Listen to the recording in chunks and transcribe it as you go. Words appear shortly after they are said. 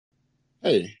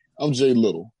Hey, I'm Jay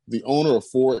Little, the owner of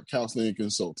Ford Counseling and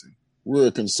Consulting. We're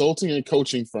a consulting and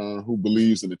coaching firm who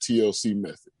believes in the TLC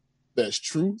method. That's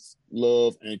truth,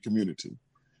 love, and community.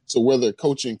 So whether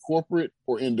coaching corporate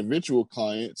or individual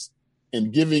clients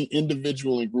and giving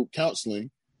individual and group counseling,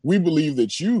 we believe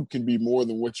that you can be more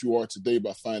than what you are today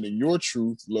by finding your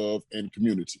truth, love, and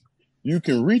community. You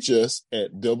can reach us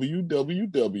at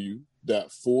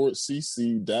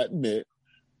www.fordcc.net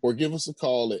or give us a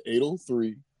call at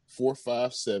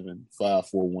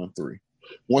 803-457-5413.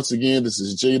 Once again, this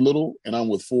is Jay Little, and I'm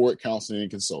with Ford Counseling and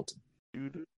Consulting.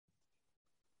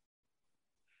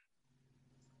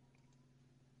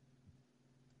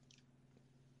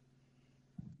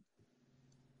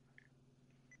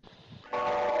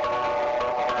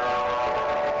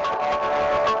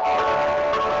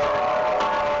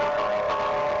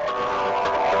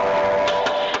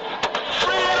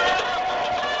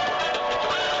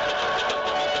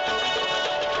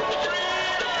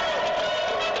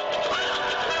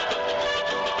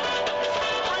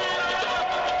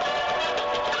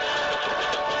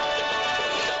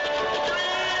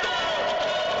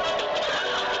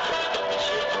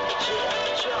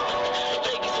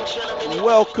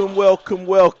 Welcome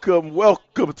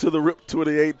to the RIP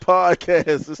 28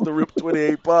 podcast. It's the RIP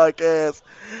 28 podcast.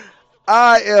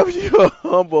 I am your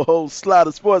humble host,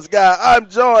 Slider Sports Guy. I'm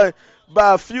joined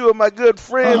by a few of my good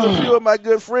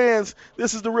friends.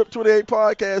 This is the RIP 28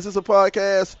 podcast. It's a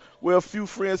podcast where a few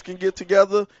friends can get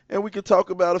together and we can talk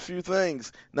about a few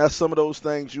things. Now, some of those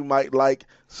things you might like,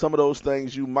 some of those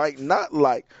things you might not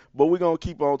like, but we're going to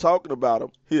keep on talking about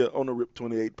them here on the RIP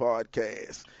 28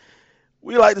 podcast.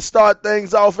 We like to start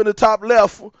things off in the top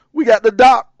left. We got the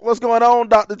doc. What's going on,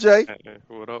 Dr. J? Hey,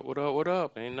 what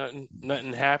up? Ain't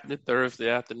nothing happening Thursday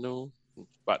afternoon.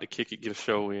 About to kick it, get a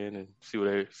show in, and see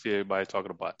everybody talking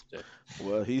about today.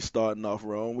 Well, he's starting off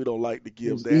wrong. We don't like to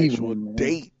give the actual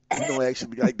date. We don't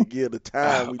actually like to give the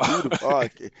time we do the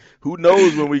podcast. Who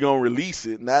knows when we're going to release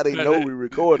it? Now they know we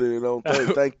recorded it on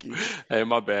Thursday. Thank you. Hey,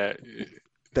 my bad.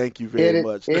 Thank you very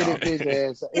much. Edit his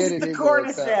ass. It's the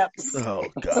cordyceps. Oh,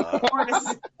 God.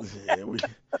 Yeah,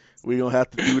 we're going to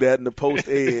have to do that in the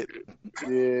post-ed. Yeah,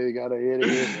 you got to edit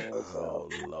his ass. Oh,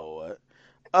 Lord.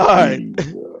 All right. In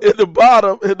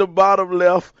the bottom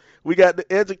left, we got the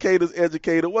educator's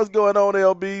educator. What's going on,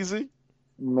 LBZ?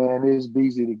 Man, it's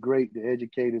BZ the Great, the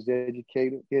educator's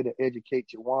educator. Here to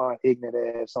educate your wine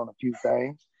ignorant ass on a few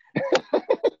things.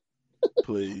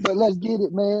 Please. But let's get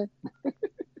it, man.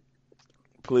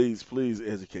 Please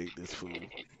educate this fool.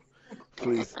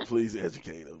 Please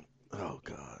educate him. Oh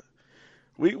God,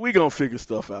 we gonna figure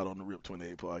stuff out on the RIP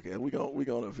 28 podcast. We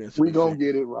gonna eventually. We gonna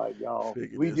get it right, y'all.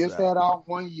 We just had our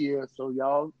 1 year, so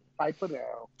y'all pipe it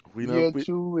down. Year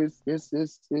two is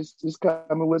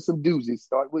coming with some doozies.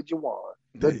 Start with Jawan.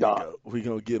 The dog. We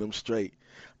gonna get them straight.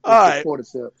 All right.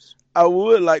 Cordyceps. I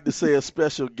would like to say a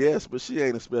special guest, but she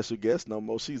ain't a special guest no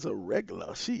more. She's a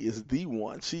regular. She is the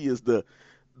one. She is the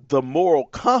moral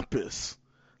compass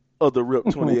of the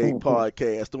RIP 28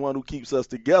 podcast, the one who keeps us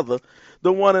together,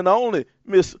 the one and only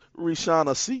Miss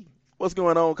Rishana C. What's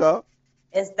going on, Carl?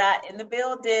 It's Dot in the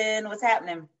building. What's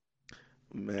happening?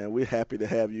 Man, we're happy to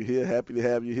have you here.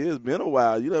 It's been a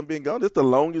while. You done been gone. This the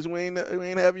longest we ain't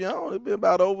have you on. It's been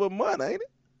about over a month, ain't it?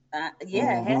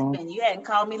 Yeah, it has been. You hadn't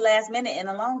called me last minute in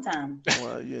a long time.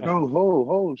 Well, you know.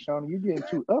 Hold, Shauna, you getting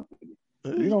too uppity.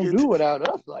 You don't do without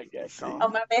us like that, Sean. Oh,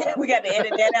 my bad. We got to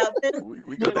edit that out, too.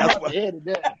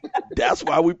 That's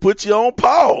why we put you on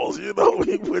pause, you know.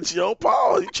 We put you on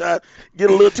pause. You try to get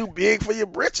a little too big for your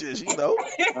britches, you know.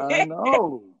 I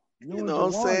know. You know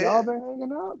what I'm saying? Y'all been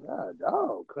hanging out?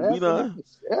 God,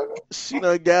 she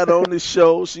done got on the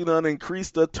show. She done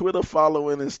increased her Twitter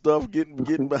following and stuff,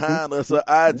 getting behind us. Her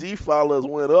IG followers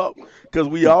went up because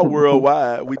we are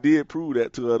worldwide. We did prove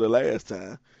that to her the last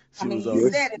time. You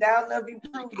said it. I don't know if you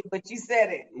proved it, but you said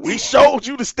it. We showed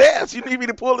you the stats. You need me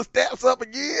to pull the stats up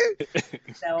again?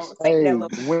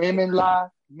 Women lie,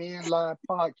 men lie,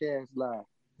 podcast lie.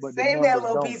 But save that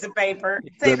little piece of paper.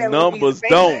 The numbers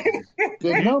don't.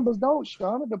 The numbers don't,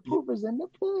 Shauna. The proof is in the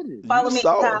pudding. Follow me,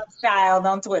 Cobb's Child,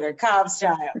 on Twitter. Cobb's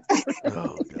Child.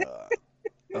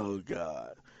 Oh,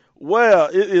 God. Well,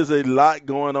 it is a lot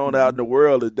going on out in the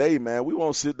world today, man. We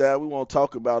won't sit down. We won't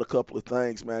talk about a couple of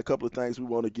things, man. A couple of things we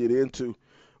want to get into.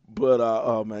 But,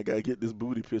 oh, man, I got to get this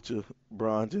booty picture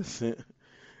Bron just sent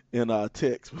in our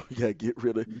text. We got to get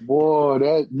rid of.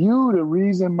 Boy, you the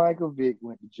reason Michael Vick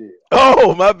went to jail.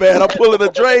 Oh, my bad. I'm pulling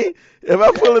a Dre. Am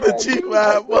I pulling a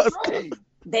G5 Mustang?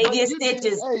 They get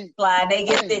stitches, Fly. They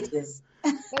get stitches.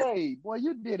 Hey, boy,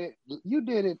 you did it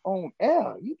on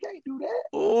air. You can't do that.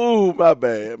 Oh, my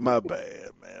bad, man. My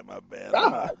bad.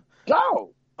 God,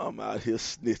 go. I'm out here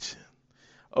snitching.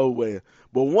 Oh, well.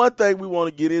 But one thing we want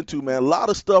to get into, man, a lot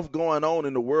of stuff going on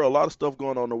in the world,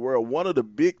 One of the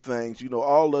big things,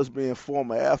 all us being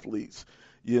former athletes,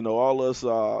 all us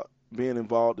being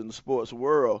involved in the sports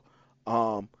world,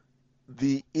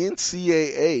 the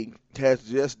NCAA has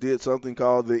just did something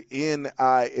called the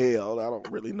NIL. I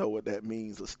don't really know what that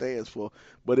means or stands for,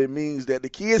 but it means that the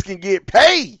kids can get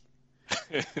paid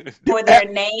for their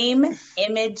name,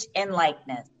 image, and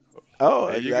likeness. Oh,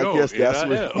 I guess that's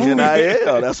what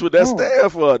NIL. That's what that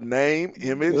stands for. Name,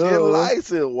 image, and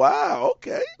license. Wow.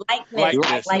 Okay.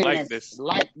 Likeness.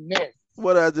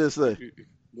 What did I just say?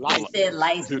 You said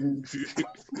license.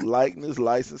 Likeness,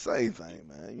 license, same thing,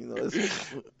 man.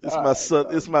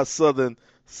 It's my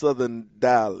southern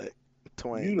dialect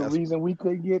twang. You the reason we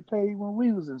couldn't get paid when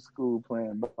we was in school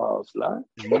playing ball, Sly.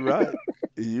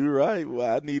 You right.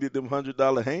 Well, I needed them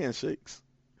 $100 handshakes.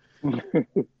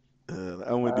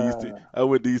 I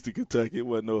went these to Kentucky. It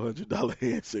wasn't no $100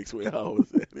 handshakes where I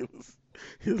was at.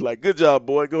 He was like, "Good job,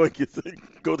 boy. Go and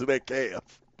go to that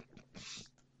calf."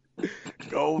 We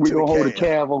gonna hold the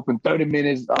calf open 30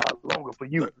 minutes longer for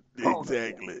you.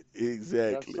 Exactly.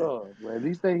 Well, at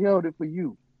least they held it for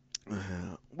you.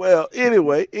 Well,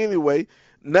 anyway,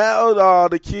 now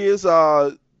the kids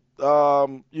are,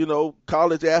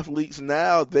 college athletes.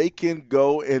 Now they can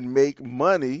go and make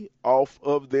money off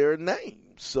of their name.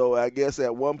 So I guess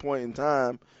at one point in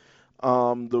time,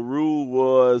 the rule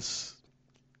was,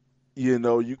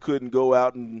 you couldn't go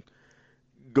out and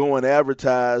go and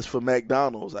advertise for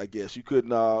McDonald's. I guess you couldn't.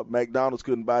 McDonald's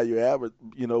couldn't buy your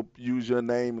use your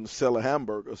name and sell a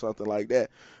hamburger or something like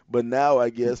that. But now I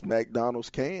guess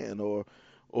McDonald's can,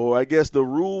 or I guess the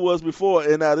rule was before.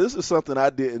 And now this is something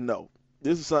I didn't know.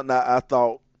 This is something I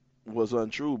thought was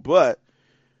untrue. But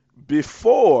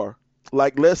before,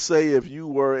 like, let's say if you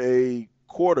were a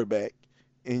quarterback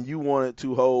and you wanted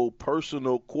to hold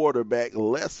personal quarterback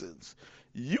lessons,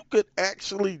 you could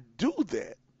actually do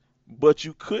that, but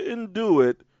you couldn't do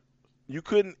it. You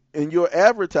couldn't, in your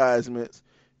advertisements,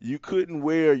 you couldn't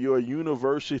wear your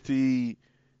university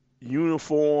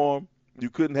uniform, you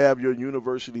couldn't have your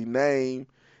university name,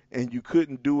 and you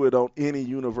couldn't do it on any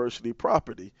university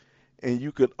property, and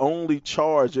you could only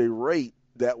charge a rate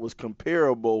that was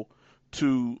comparable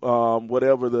to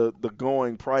whatever the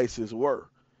going prices were.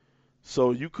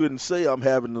 So you couldn't say I'm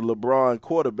having the LeBron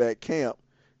quarterback camp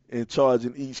and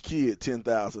charging each kid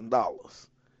 $10,000.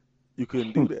 You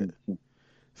couldn't do that.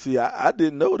 See, I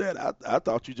didn't know that. I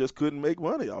thought you just couldn't make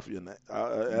money off your name.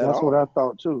 That's what I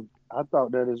thought too. I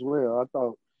thought that as well. I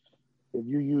thought if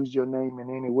you used your name in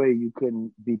any way, you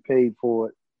couldn't be paid for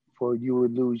it, for you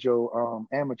would lose your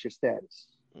amateur status.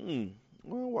 Well,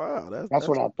 wow. That's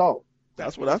what I thought.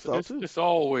 That's what I thought too. It's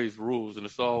always rules, and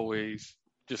it's always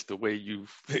just the way you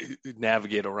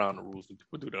navigate around the rules. And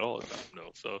people do that all the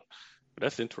time, So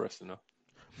that's interesting, though.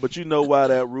 But you know why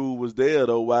that rule was there,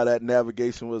 though, why that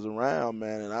navigation was around,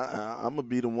 man. And I'm going to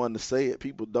be the one to say it.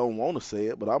 People don't want to say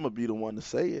it, but I'm going to be the one to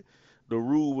say it. The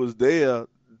rule was there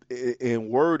and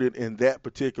worded in that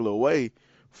particular way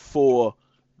for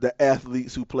the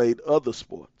athletes who played other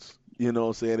sports. You know what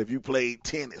I'm saying? If you played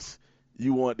tennis,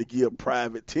 you wanted to give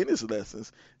private tennis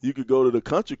lessons, you could go to the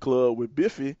country club with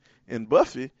Biffy and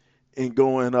Buffy and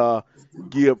go and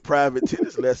give private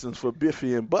tennis lessons for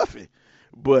Biffy and Buffy.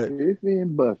 But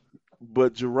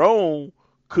Jerome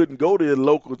couldn't go to the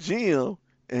local gym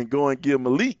and go and give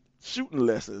Malik shooting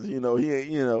lessons. He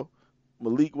ain't,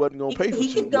 Malik wasn't going to pay for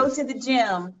He could go lessons. to the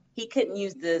gym. He couldn't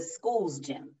use the school's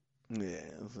gym.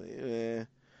 Yeah.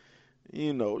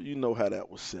 You know how that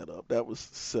was set up. That was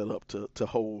set up to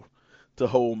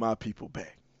hold my people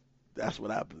back. That's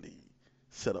what I believe.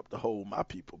 Set up to hold my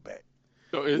people back.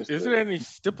 So is there any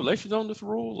stipulations on this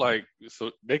rule? Like,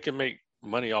 so they can make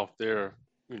money off their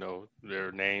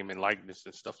name and likeness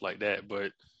and stuff like that,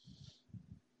 but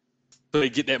so they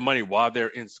get that money while they're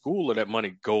in school, or that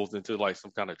money goes into like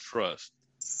some kind of trust?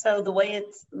 So the way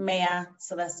may I,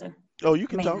 Sylvester? Oh, you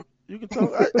can talk. You can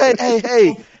talk.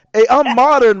 Hey, I'm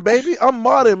modern, baby. I'm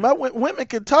modern. My women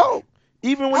can talk.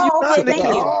 Even when you're not in the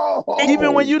kitchen.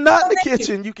 Even when you're not in the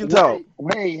kitchen, you can talk.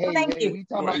 Hey, we talking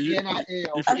about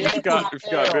NIL. You got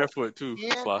barefoot too.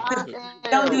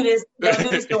 Don't do this. Don't do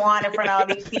this, Juwan, in front of all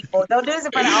these people. Don't do this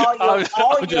in front of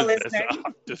all your listeners.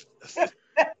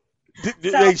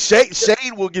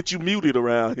 Shade will get you muted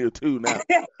around here too now.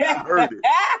 I heard it.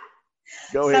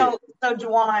 Go ahead. So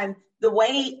Juwan,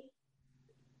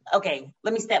 okay,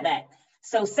 let me step back.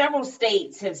 So several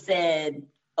states have said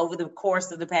over the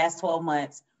course of the past 12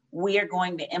 months, we are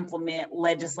going to implement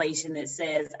legislation that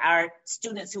says our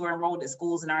students who are enrolled at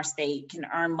schools in our state can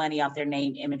earn money off their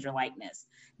name, image, or likeness.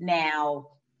 Now,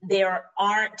 there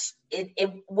aren't,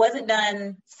 it wasn't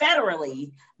done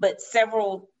federally, but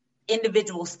several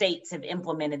individual states have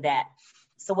implemented that.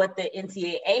 So what the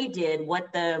NCAA did,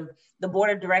 what the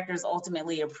board of directors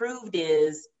ultimately approved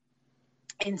is,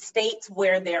 in states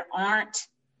where there aren't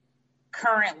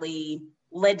currently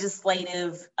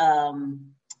legislative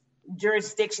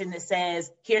jurisdiction that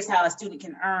says, here's how a student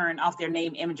can earn off their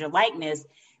name, image, or likeness,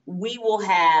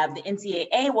 the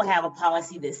NCAA will have a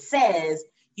policy that says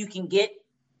you can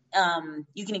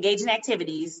engage in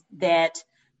activities that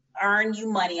earn you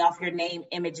money off your name,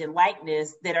 image, and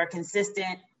likeness that are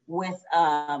consistent with,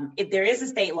 if there is a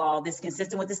state law that's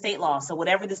consistent with the state law. So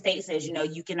whatever the state says,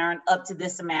 you can earn up to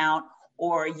this amount,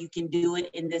 or you can do it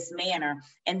in this manner.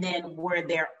 And then where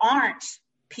there aren't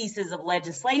pieces of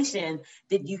legislation,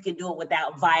 that you can do it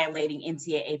without violating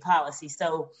NCAA policy.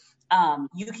 So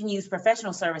you can use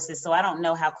professional services. So I don't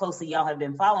know how closely y'all have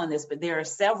been following this, but there are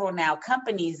several now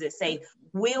companies that say,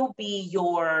 we'll be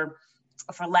your,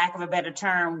 for lack of a better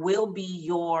term, we'll be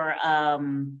your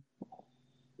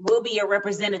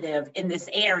representative in this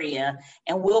area,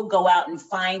 and we'll go out and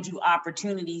find you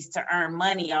opportunities to earn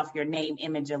money off your name,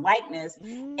 image, and likeness.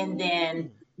 And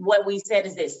then what we said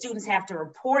is that students have to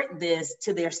report this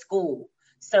to their school.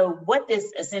 So what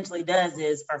this essentially does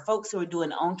is, for folks who are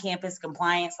doing on-campus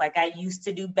compliance, like I used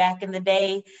to do back in the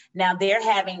day, now they're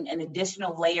having an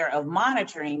additional layer of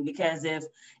monitoring, because if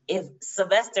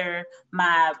Sylvester,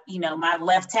 my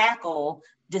left tackle,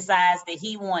 decides that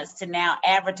he wants to now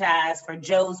advertise for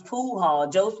Joe's Pool Hall.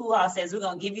 Joe's Pool Hall says, we're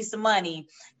going to give you some money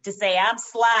to say, I'm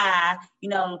Sly,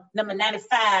 number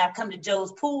 95, come to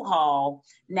Joe's Pool Hall.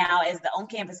 Now, as the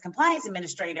on-campus compliance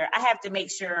administrator, I have to make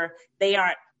sure they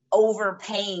aren't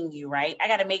overpaying you, right? I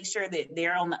got to make sure that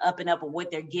they're on the up and up of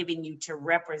what they're giving you to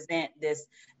represent this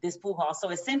pool hall. So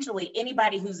essentially,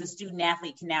 anybody who's a student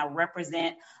athlete can now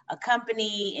represent a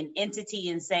company, an entity,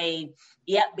 and say,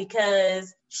 yep,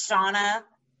 because Shauna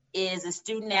is a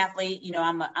student athlete,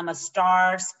 I'm a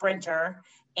star sprinter,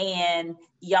 and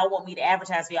y'all want me to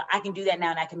advertise for y'all, I can do that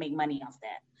now, and I can make money off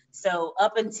that. So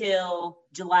up until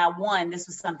July 1, this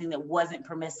was something that wasn't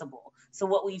permissible. So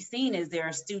what we've seen is there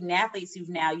are student athletes who've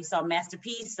now, you saw Master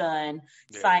P's son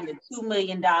signed a $2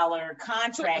 million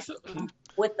contract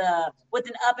with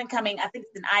an up and coming, I think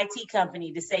it's an IT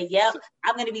company, to say, yep,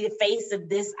 I'm going to be the face of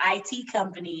this IT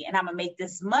company, and I'm going to make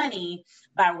this money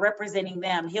by representing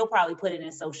them. He'll probably put it in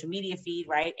a social media feed,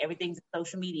 right? Everything's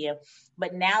social media.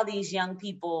 But now these young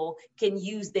people can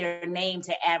use their name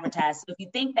to advertise. So if you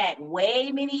think back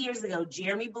way many years ago,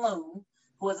 Jeremy Bloom,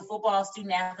 who was a football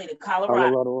student athlete at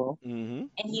Colorado. And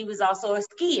he was also a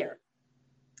skier.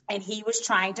 And he was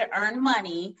trying to earn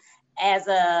money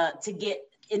to get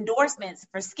endorsements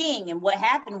for skiing. And what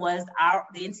happened was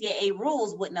the NCAA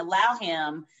rules wouldn't allow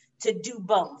him to do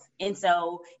both. And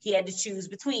so he had to choose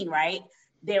between, right?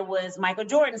 There was Michael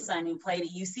Jordan's son, who played at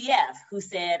UCF, who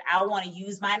said, I want to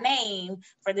use my name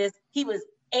for this. He was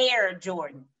Air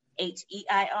Jordan,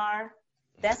 H-E-I-R.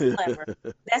 That's clever.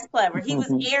 That's clever. He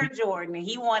was Air Jordan, and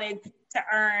he wanted to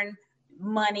earn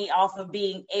money off of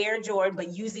being Air Jordan, but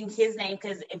using his name,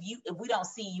 because if we don't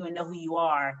see you and know who you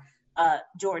are,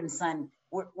 Jordan's son,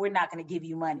 we're not going to give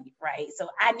you money, right? So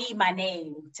I need my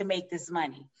name to make this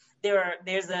money. You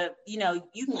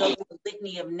can go through a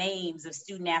litany of names of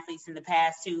student athletes in the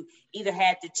past who either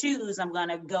had to choose, I'm going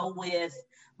to go with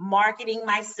marketing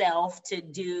myself to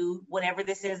do whatever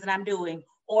this is that I'm doing,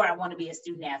 or I want to be a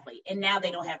student athlete. And now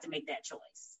they don't have to make that choice.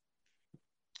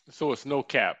 So it's no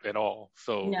cap at all.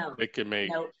 So they can make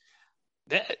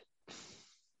that.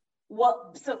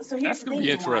 Well, so here's that's going to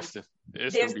be interesting.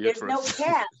 There's no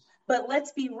cap. But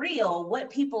let's be real,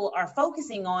 what people are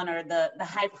focusing on are the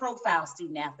high profile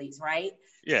student athletes, right?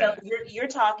 Yeah. So you're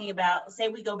talking about, say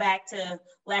we go back to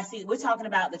last season, we're talking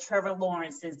about the Trevor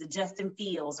Lawrences, the Justin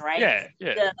Fields, right?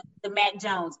 Yeah. The Mac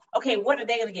Jones. Okay, what are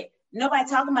they going to get? Nobody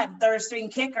talking about the third string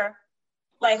kicker.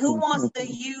 Like, who wants to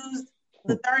use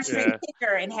the third string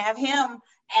kicker and have him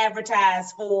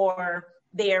advertise for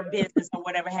their business or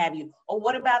whatever have you? Or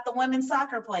what about the women's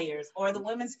soccer players or the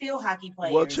women's field hockey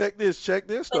players? Well, check this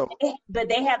though. But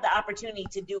they have the opportunity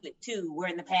to do it too, where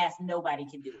in the past nobody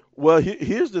can do it. Well,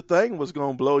 here's the thing what's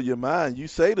going to blow your mind. You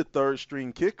say the third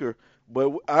string kicker,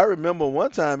 but I remember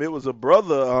one time it was a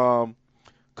brother a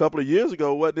couple of years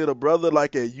ago. What did a brother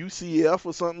like at UCF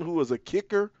or something who was a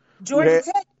kicker? Georgia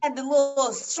Tech had the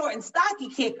little short and stocky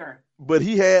kicker. But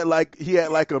he had like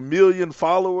 1 million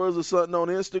followers or something on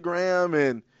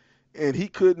Instagram, and he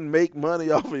couldn't make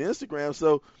money off of Instagram.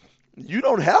 So you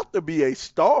don't have to be a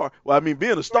star. Well, I mean,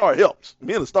 being a star helps.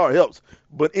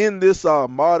 But in this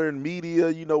modern media,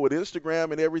 with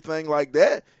Instagram and everything like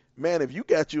that, man, if you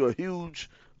got you a huge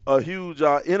a huge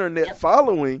internet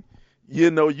following,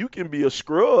 you can be a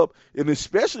scrub. And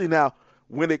especially now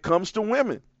when it comes to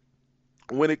women.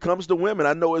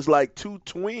 I know it's like two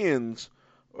twins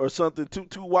or something,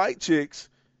 two white chicks.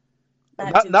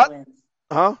 Not two twins.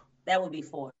 Huh? That would be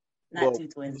 4. Not two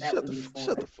twins. That would be 4.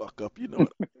 Shut the fuck up. You know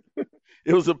it.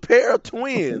 It was a pair of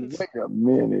twins. Wait a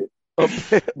minute.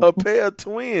 A pair of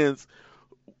twins,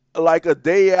 like a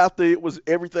day after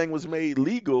everything was made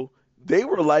legal, they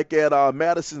were like at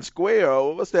Madison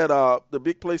Square. What's that? The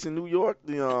big place in New York.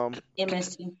 The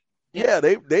MSG. Yeah,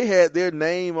 they had their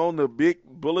name on the big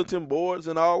bulletin boards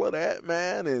and all of that,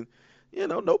 man. And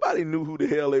nobody knew who the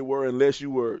hell they were unless you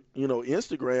were,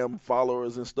 Instagram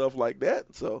followers and stuff like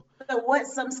that. So what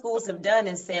some schools have done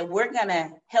is said, we're going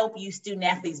to help you student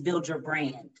athletes build your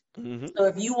brand. Mm-hmm. So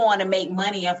if you want to make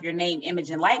money off your name, image,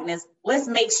 and likeness, let's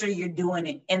make sure you're doing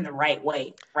it in the right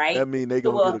way, right? That means they're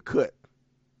going to get a cut.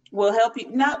 We'll help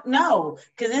you. No,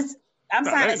 because I'm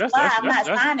signing SPY. I'm not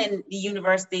signing the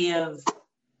University of...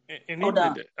 And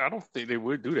I don't think they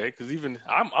would do that because even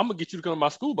I'm gonna get you to come to my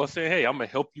school by saying, "Hey, I'm gonna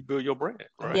help you build your brand."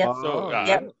 Right? Yep.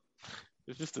 So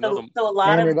it's just another. So a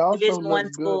lot of Division I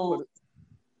schools.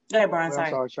 Go ahead, Brian. Sorry.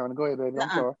 I'm sorry, Shauna. Go ahead, baby. I'm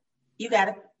sorry. You got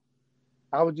it.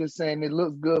 I was just saying it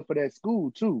looks good for that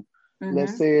school too. Mm-hmm.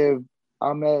 Let's say if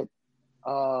I'm at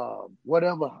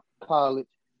whatever college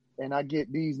and I get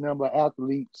these number of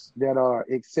athletes that are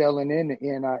excelling in the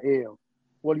NIL,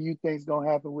 what do you think is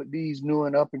gonna happen with these new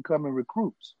and up and coming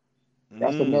recruits?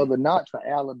 That's another notch for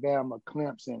Alabama,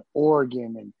 Clemson,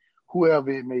 Oregon, and whoever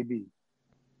it may be.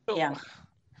 Yeah.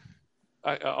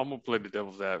 I'm going to play the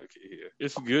devil's advocate here.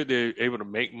 It's good they're able to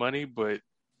make money, but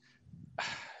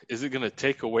is it going to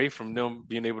take away from them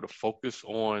being able to focus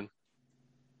on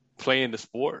playing the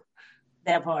sport?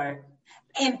 That part.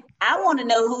 And I want to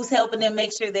know who's helping them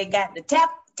make sure they got the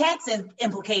tax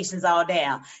implications all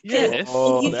down. Yes.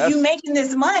 If you making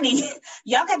this money,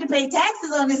 y'all got to pay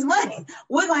taxes on this money.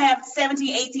 We're going to have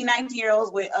 17, 18,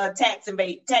 19-year-olds with tax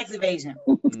evasion.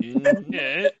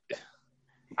 Yeah.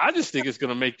 I just think it's going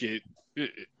to make it.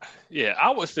 Yeah, I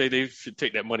would say they should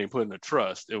take that money and put it in a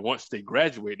trust. And once they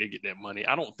graduate, they get that money.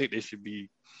 I don't think they should be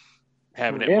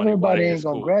having that money. Everybody ain't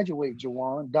going to graduate,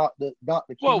 Jawan. Dr.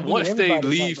 Well, once they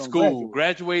leave school,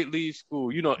 graduate, leave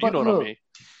school, you know what I mean?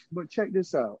 But check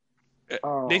this out.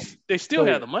 They still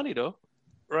have the money though,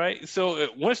 right? So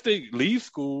once they leave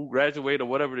school, graduate, or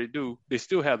whatever they do, they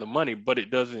still have the money, but it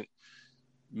doesn't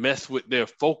mess with their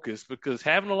focus because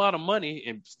having a lot of money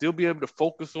and still be able to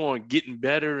focus on getting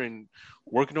better and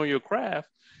working on your craft,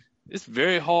 it's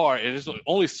very hard, and it's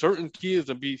only certain kids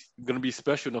are going to be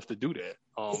special enough to do that.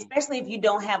 Especially if you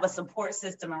don't have a support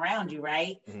system around you,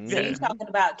 right? Mm-hmm. So you're talking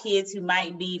about kids who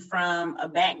might be from a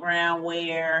background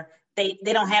where they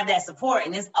don't have that support,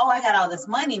 and it's, I got all this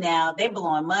money now. They're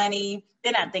blowing money.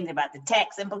 They're not thinking about the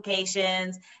tax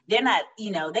implications. They're not,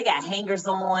 they got hangers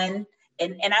on.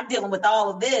 And I'm dealing with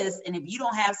all of this. And if you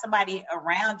don't have somebody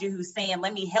around you who's saying,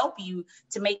 let me help you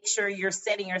to make sure you're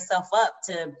setting yourself up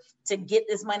to get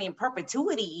this money in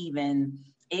perpetuity, even,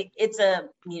 it's a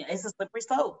slippery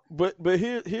slope. But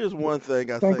here's one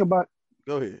thing I think about.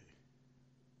 Go ahead.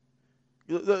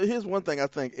 Here's one thing I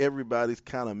think everybody's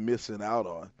kind of missing out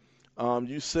on.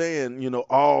 You saying,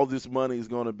 all this money is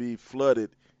going to be flooded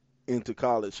into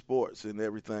college sports and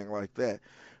everything like that.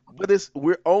 But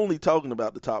we're only talking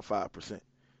about the top 5%.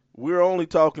 We're only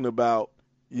talking about,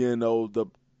 the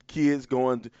kids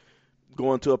going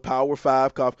to a Power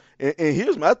 5 conference. And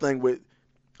here's my thing with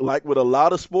a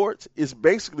lot of sports, it's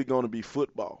basically going to be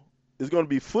football. It's going to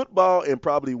be football and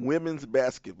probably women's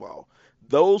basketball.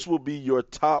 Those will be your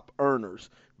top earners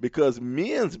because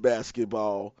men's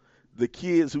basketball, the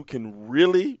kids who can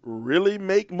really, really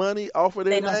make money off of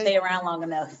their name, they don't stay around long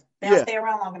enough. Yeah,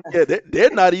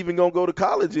 they're not even gonna go to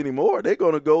college anymore. They're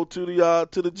gonna go to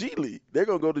the G League. They're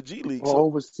gonna go to G League. Well,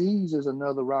 overseas is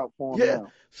another route for them. Yeah.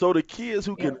 Now. So the kids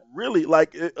who can really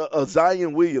like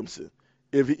Zion Williamson,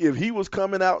 if he was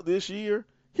coming out this year,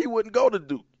 he wouldn't go to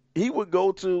Duke. He would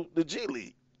go to the G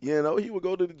League. He would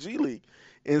go to the G League.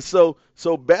 And so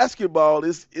basketball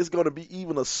is going to be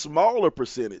even a smaller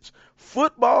percentage.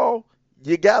 Football,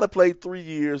 you got to play 3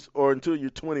 years or until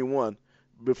you're 21.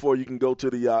 Before you can go to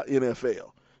the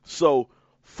NFL. So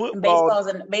football.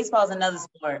 Baseball's another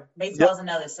sport. Baseball's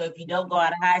another. So if you don't go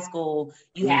out of high school,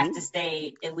 you have to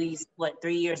stay at least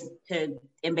 3 years in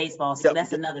baseball. So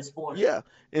that's another sport. Yeah.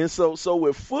 And so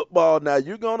with football now,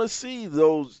 you're gonna see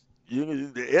those.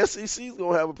 The SEC is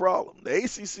gonna have a problem. The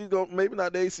ACC maybe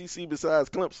not the ACC besides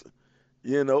Clemson.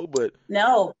 But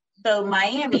no. So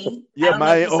Miami. Yeah,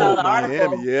 Miami.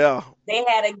 Miami. Yeah. They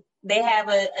had they have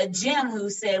a gym who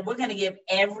said we're going to give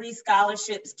every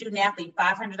scholarship student athlete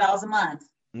 $500 a month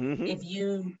if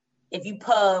you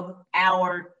pub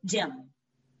our gym.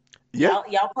 Y'all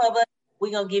pub us,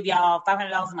 we're going to give y'all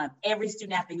 $500 a month. Every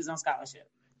student athlete who's on scholarship.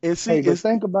 And see, but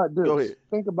think about this. Go ahead.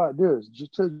 Think about this.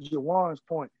 Just to Jawan's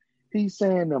point, he's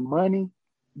saying the money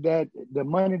that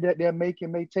they're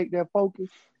making may take their focus.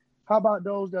 How about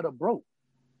those that are broke?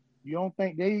 You don't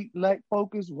think they lack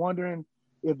focus, wondering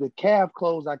if the calf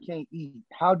closed, I can't eat.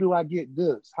 How do I get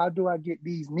this? How do I get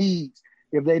these needs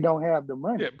if they don't have the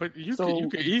money? Yeah, but you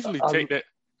could easily take that.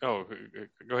 Oh,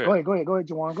 go ahead. Go ahead,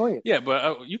 Jawan. Go ahead. Yeah,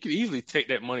 but you could easily take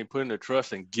that money, put it in a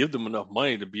trust, and give them enough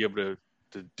money to be able to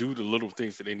do the little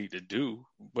things that they need to do,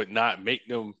 but not make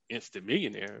them instant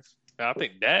millionaires. And I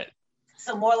think that.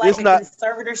 So more like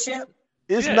conservatorship?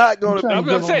 It's not going to. I'm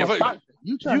going to say,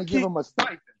 you trying to give them a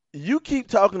stipend. You keep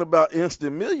talking about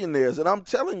instant millionaires, and I'm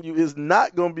telling you, it's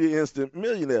not going to be an instant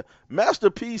millionaire. Master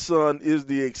P's son is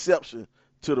the exception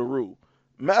to the rule.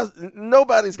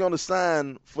 Nobody's going to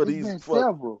sign for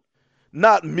several.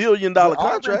 Not $1 million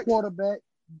contracts. Quarterback,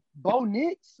 Bo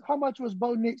Nix. How much was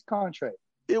Bo Nix's contract?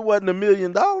 It wasn't $1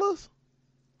 million.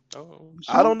 Oh,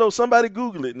 I don't know. Somebody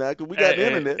Google it now because we got the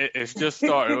internet. It's just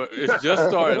started. It's just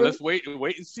started. Let's wait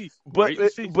and see.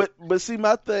 But see,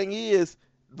 my thing is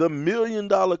the $1 million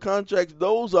contracts.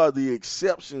 Those are the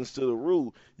exceptions to the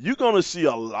rule. You're gonna see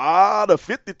a lot of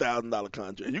 $50,000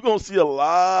 contracts. You're gonna see a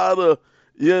lot of,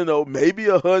 maybe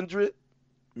 100,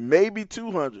 maybe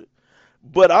 200.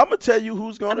 But I'm gonna tell you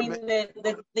who's gonna.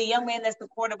 The young man that's the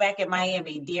quarterback at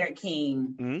Miami, Derek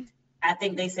King. Mm-hmm. I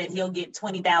think they said he'll get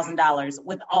 $20,000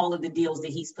 with all of the deals that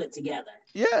he's put together.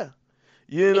 Yeah,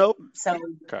 So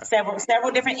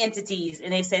several different entities,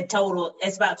 and they said total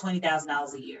it's about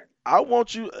 $20,000 a year. I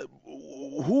want you,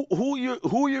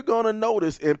 who you're gonna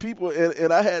notice, and people,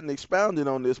 and I hadn't expounded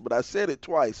on this, but I said it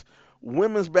twice.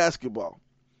 Women's basketball,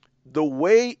 the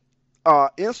way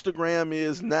Instagram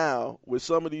is now with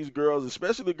some of these girls,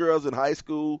 especially girls in high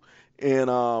school and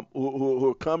who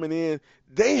are coming in,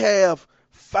 they have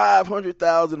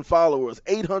 500,000 followers,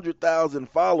 800,000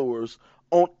 followers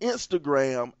on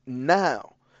Instagram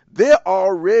now. They're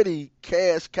already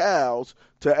cash cows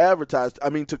to advertise.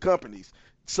 To companies.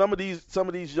 Some of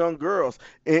these young girls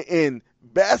and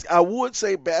I would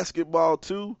say basketball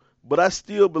too, but I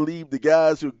still believe the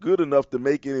guys who are good enough to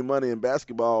make any money in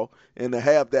basketball and to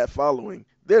have that following,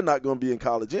 they're not going to be in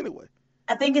college anyway.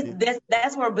 I think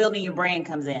that's where building your brand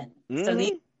comes in. Mm-hmm. So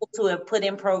these people to have put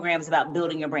in programs about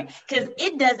building your brand, because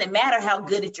it doesn't matter how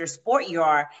good at your sport you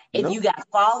are if you got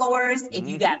followers, if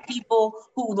you got people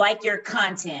who like your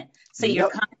content. So your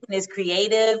content is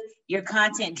creative, your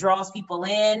content draws people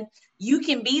in. You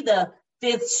can be the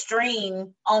fifth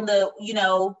string on the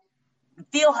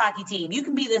field hockey team. You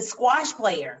can be the squash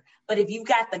player, but if you've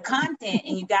got the content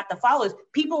and you've got the followers,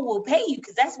 people will pay you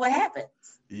because that's what happens.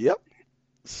 Yep.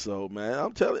 So, man,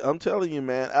 I'm telling you,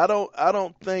 man, I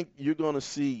don't think you're going to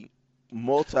see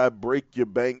break the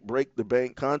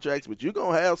bank contracts, but you're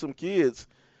going to have some kids.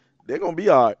 They're going to be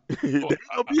all right.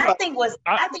 I think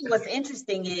what's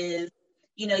interesting is,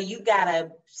 you got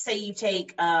to say you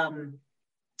take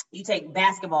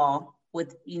basketball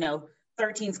with,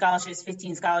 13 scholarships,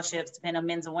 15 scholarships, depending on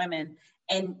men's and women,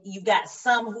 and you've got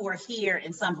some who are here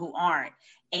and some who aren't.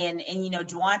 And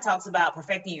Juwan talks about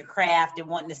perfecting your craft and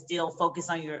wanting to still focus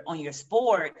on your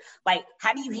sport. Like,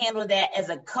 how do you handle that as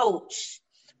a coach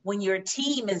when your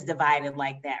team is divided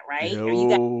like that, right? Or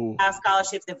you got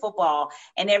scholarships in football,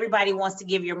 and everybody wants to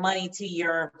give your money to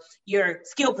your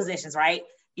skill positions, right?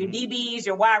 Your DBs,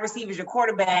 your wide receivers, your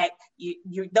quarterback,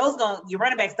 your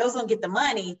running backs, those don't get the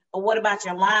money. But what about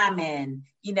your linemen,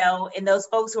 and those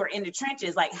folks who are in the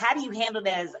trenches? Like, how do you handle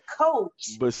that as a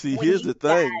coach? But see, here's the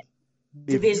thing.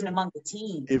 Division among the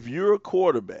team. If you're a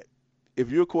quarterback,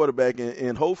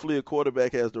 and hopefully a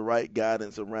quarterback has the right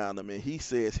guidance around him, and he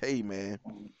says, hey, man,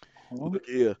 look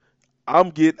here, I'm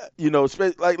getting,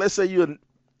 like let's say you're an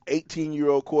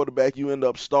 18-year-old quarterback, you end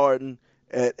up starting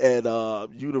at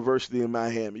University in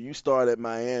Miami. You start at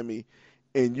Miami,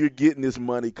 and you're getting this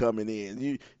money coming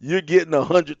in. You're getting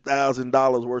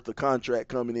 $100,000 worth of contract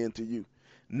coming into you.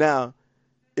 Now,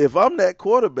 if I'm that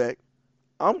quarterback,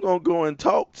 I'm going to go and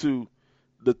talk to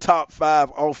the top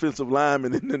 5 offensive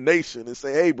linemen in the nation and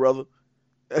say, hey, brother,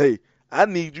 I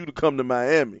need you to come to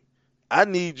Miami. I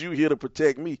need you here to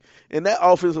protect me. And that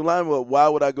offensive lineman, well, why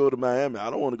would I go to Miami? I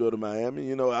don't want to go to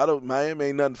Miami. Miami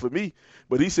ain't nothing for me.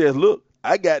 But he says, look,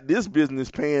 I got this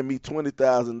business paying me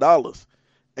 $20,000.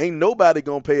 Ain't nobody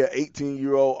going to pay an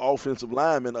 18-year-old offensive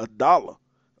lineman $1,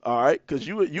 all right, because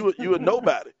you a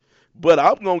nobody. but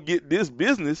I'm going to get this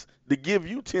business to give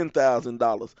you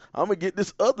 $10,000. I'm going to get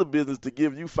this other business to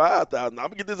give you $5,000. I'm going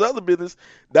to get this other business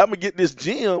that I'm going to get this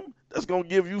gym that's going to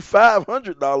give you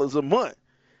 $500 a month.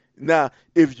 Now,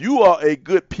 if you are a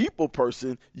good people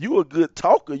person, you a good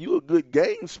talker, you a good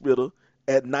game spitter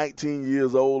at 19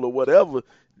 years old or whatever,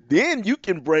 then you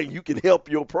can help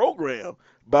your program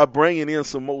by bringing in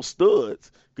some more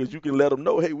studs, because you can let them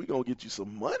know, hey, we're going to get you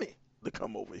some money to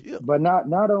come over here. But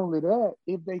not only that,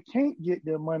 if they can't get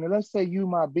their money, let's say you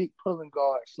my big pulling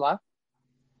guard, Sly.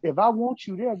 If I want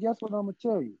you there, guess what I'm going to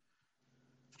tell you?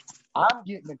 I'm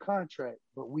getting the contract,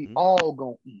 but we all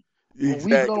going to eat.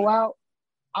 Exactly. When we go out,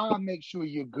 I'll make sure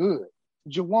you're good.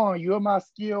 Jawan, you're my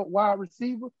skilled wide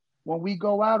receiver. When we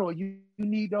go out, or you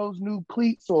need those new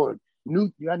cleats or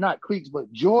not cleats,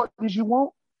 but Jordans you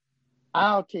want,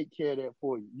 I'll take care of that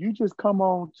for you. You just come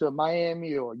on to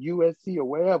Miami or USC or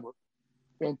wherever,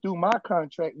 and through my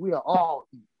contract, we'll all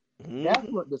eat. That's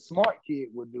what the smart kid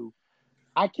would do.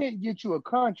 I can't get you a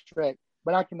contract,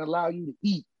 but I can allow you to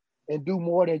eat and do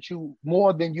more than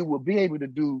you will be able to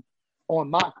do on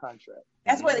my contract.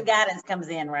 That's where the guidance comes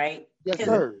in, right? Yes,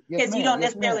 sir. Because you don't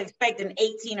necessarily expect an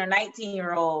 18 or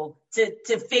 19-year-old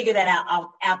to figure that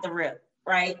out the rip,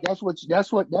 right?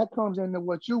 That comes into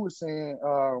what you were saying,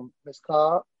 Ms.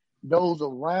 Cobb. Those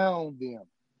around them,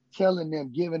 telling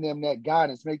them, giving them that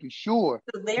guidance, making sure.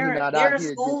 So there are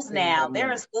schools now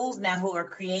who are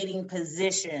creating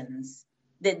positions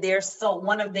that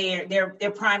one of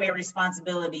their primary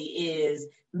responsibility is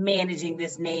managing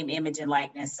this name, image, and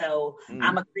likeness. So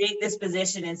I'm gonna create this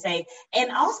position and say,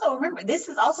 and also remember, this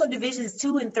is also divisions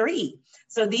 2 and 3.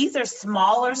 So these are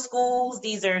smaller schools.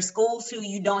 These are schools who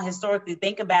you don't historically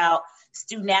think about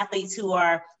student athletes who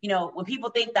are, when people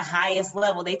think the highest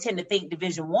level, they tend to think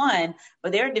Division 1,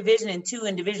 but there are Division 2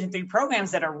 and Division 3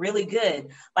 programs that are really good.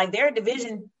 Like there are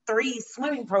Division 3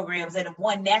 swimming programs that have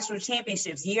won national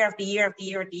championships year after year after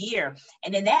year after year.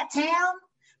 And in that town,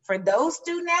 for those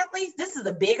student athletes, this is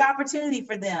a big opportunity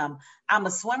for them. I'm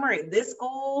a swimmer at this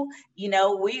school.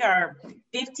 We are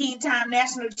 15-time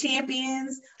national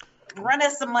champions. Run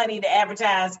us some money to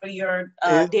advertise for your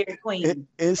Dairy Queen.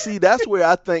 And see, that's where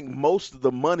I think most of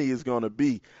the money is going to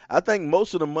be. I think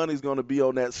most of the money is going to be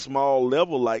on that small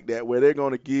level like that, where they're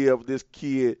going to give this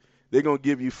kid, they're going to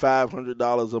give you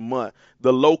 $500 a month.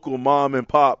 The local mom and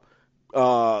pop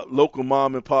bar, the local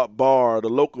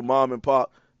mom and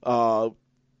pop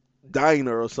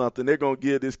diner or something, they're going to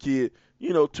give this kid,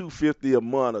 $250 a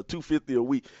month or $250 a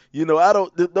week.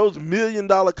 Those $1 million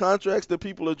contracts that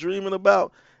people are dreaming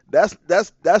about, that's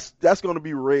going to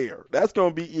be rare. That's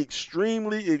going to be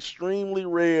extremely, extremely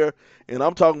rare. And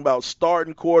I'm talking about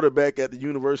starting quarterback at the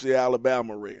University of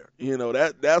Alabama rare.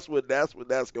 That's what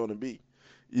that's going to be.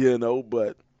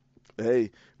 But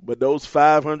hey, those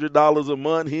 $500 a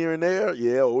month here and there,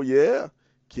 yeah,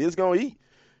 kids going to eat.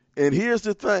 And here's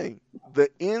the thing, the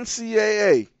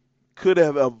NCAA could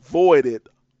have avoided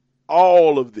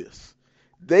all of this.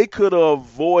 They could have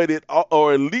avoided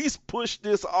or at least pushed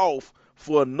this off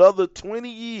for another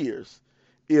 20 years.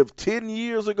 If 10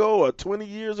 years ago or 20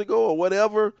 years ago or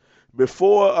whatever,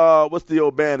 before, what's the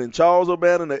O'Bannon? Charles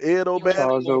O'Bannon or Ed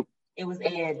O'Bannon? It was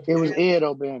Ed. It was Ed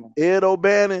O'Bannon. Ed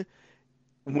O'Bannon.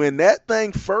 When that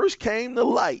thing first came to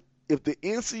light, if the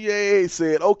NCAA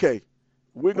said, okay,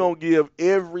 we're going to give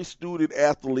every student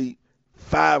athlete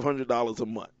 $500 a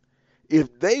month.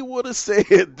 If they would have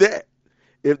said that,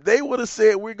 if they would have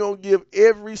said we're going to give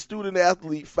every student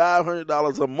athlete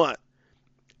 $500 a month,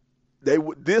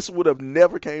 this would have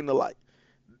never came to light.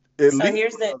 Here's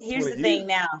the thing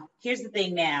now. Here's the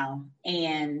thing now,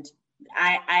 and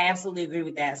I absolutely agree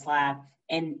with that, Sly.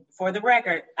 And for the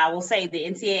record, I will say the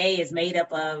NCAA is made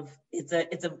up of it's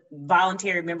a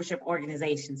voluntary membership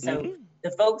organization. So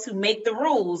the folks who make the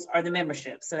rules are the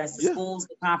membership. So that's the schools,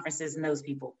 the conferences, and those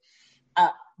people.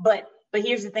 But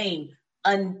here's the thing.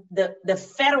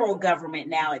 The federal government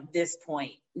now at this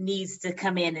point needs to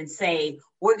come in and say,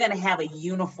 we're going to have a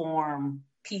uniform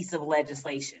piece of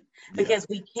legislation, because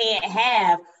we can't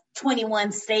have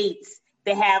 21 states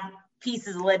that have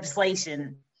pieces of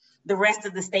legislation. The rest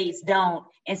of the states don't.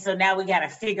 And so now we got to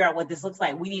figure out what this looks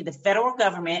like. We need the federal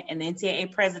government, and the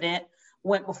NCAA president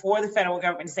went before the federal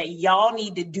government to say, y'all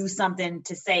need to do something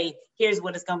to say, here's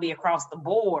what it's going to be across the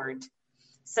board,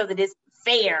 so that it's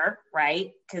fair,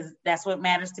 right? Because that's what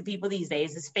matters to people these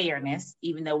days is fairness,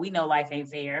 even though we know life ain't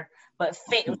fair, but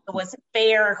what's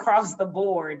fair across the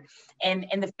board. And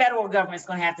the federal government's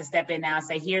going to have to step in now and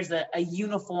say, here's a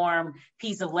uniform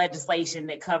piece of legislation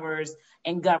that covers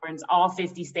and governs all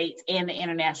 50 states and the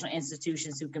international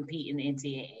institutions who compete in the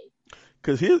NCAA.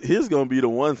 Because here's going to be the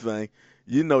one thing.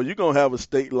 You're going to have a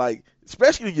state like,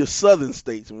 especially your southern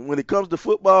states, when it comes to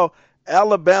football,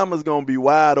 Alabama's going to be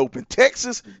wide open.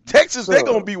 Texas, they're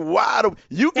going to be wide open.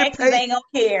 Texas ain't going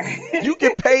to care. You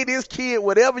can pay this kid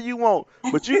whatever you want,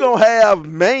 but you're going to have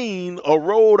Maine or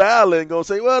Rhode Island going to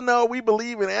say, well, no, we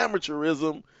believe in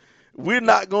amateurism. We're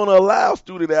not going to allow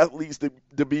student athletes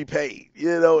to be paid,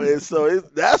 and so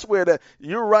that's where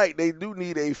you're right. They do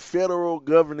need a federal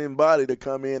governing body to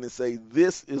come in and say,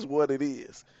 this is what it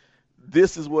is.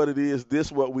 This is what it is. This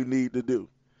is what we need to do.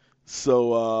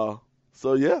 So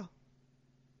yeah.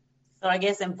 So I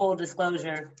guess in full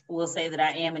disclosure, we'll say that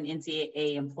I am an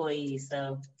NCAA employee.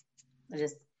 So I'll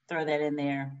just throw that in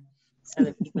there so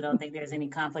that people don't think there's any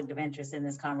conflict of interest in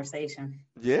this conversation.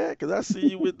 Yeah, because I see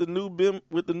you with the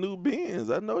new Benz.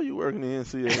 I know you working in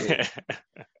NCAA.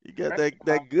 You got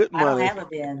that good money. I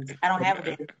don't have a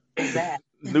Benz. What's that?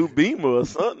 New Beamer or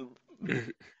something.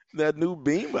 That new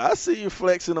Beamer. I see you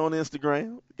flexing on Instagram.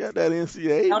 You got that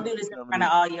NCAA. Don't do this in front of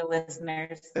all your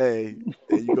listeners. Hey,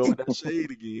 there you go with that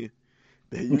shade again.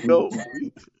 There you go.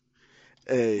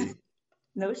 Hey.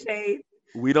 No shade.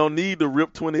 We don't need the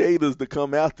RIP 28ers to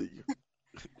come after you.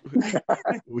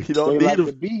 We don't need like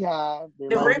the Beehive.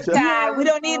 The Riptide. We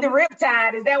don't need the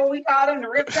Riptide. Is that what we call them? The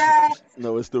Riptide?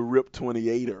 No, it's the RIP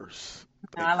 28ers.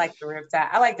 No, I like the Riptide.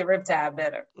 I like the Riptide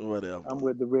better. Whatever. I'm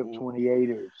with the RIP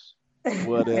 28ers.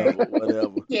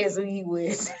 Whatever. Yes, we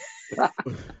would.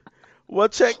 Well,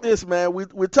 check this, man.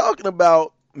 We're talking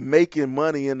about making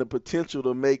money and the potential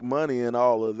to make money and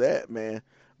all of that, man.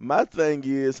 My thing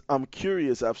is, I'm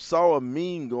curious. I saw a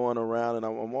meme going around, and I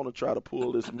want to try to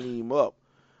pull this meme up.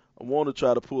 And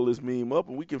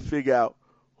we can figure out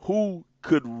who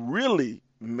could really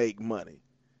make money.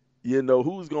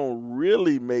 Who's going to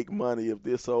really make money if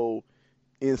this whole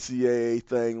NCAA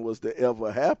thing was to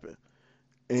ever happen.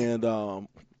 And I'm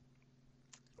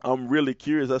really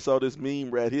curious. I saw this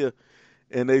meme right here,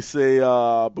 and they say,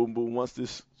 boom, boom, once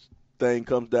this thing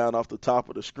comes down off the top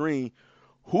of the screen,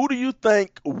 who do you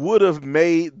think would have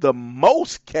made the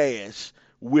most cash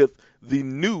with the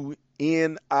new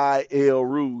NIL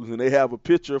rules? And they have a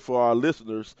picture for our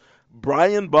listeners.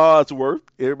 Brian Bosworth,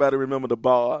 everybody remember the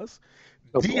Bars,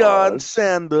 Deion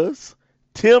Sanders,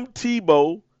 Tim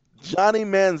Tebow, Johnny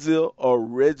Manziel, or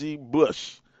Reggie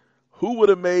Bush. Who would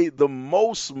have made the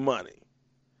most money?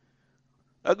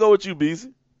 I'll go with you,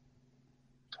 BZ.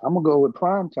 I'm going to go with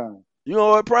Primetime. You know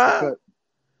what, Prime?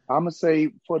 I'm going to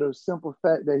say for the simple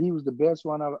fact that he was the best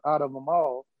one out of them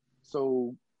all.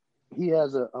 So he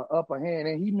has a upper hand,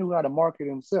 and he knew how to market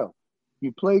himself.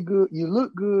 You play good, you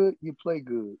look good, you play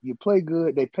good. You play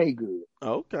good, they pay good.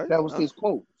 Okay. That was his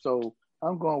quote. So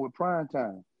I'm going with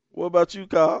Primetime. What about you,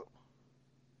 Kyle?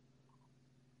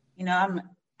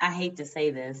 I hate to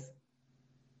say this,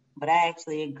 but I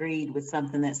actually agreed with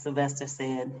something that Sylvester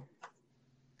said.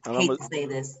 I hate to say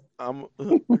this. I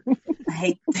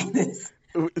hate to say this.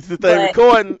 It's the thing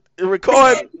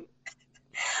recording.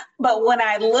 But when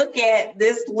I look at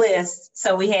this list,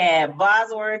 so we have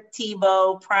Bosworth,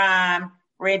 Tebow, Prime,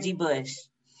 Reggie Bush.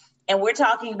 And we're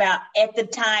talking about at the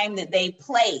time that they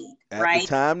played, right? At the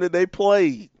time that they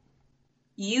played.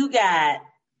 You got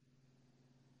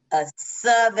a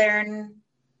Southern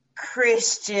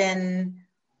Christian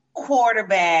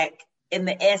quarterback in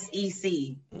the SEC.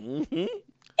 Mm-hmm.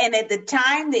 And at the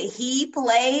time that he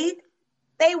played,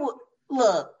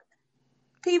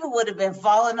 people would have been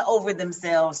falling over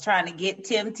themselves trying to get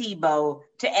Tim Tebow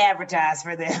to advertise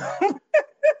for them.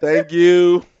 Thank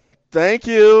you. I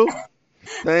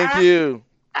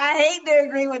hate to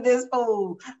agree with this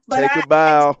fool. But take a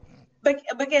bow.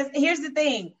 Because here's the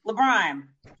thing, LeBron,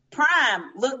 Prime,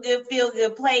 look good, feel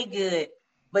good, play good.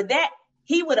 But that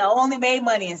he would have only made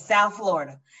money in South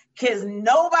Florida. Because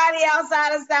nobody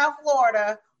outside of South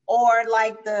Florida or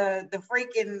like the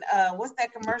freaking what's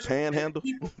that commercial? The Panhandle.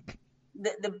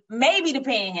 Maybe the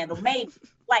Panhandle. Maybe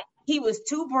like he was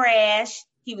too brash.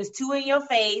 He was too in your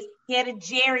face. He had a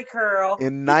Jerry curl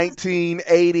in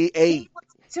 1988. He was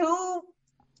too,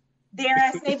 dare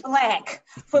I say, black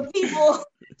for people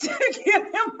to give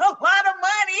him a lot of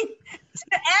money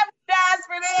to advertise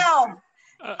for them.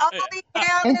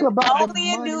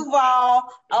 Only in Duval,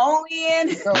 only in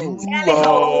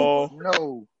Duval.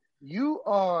 No, you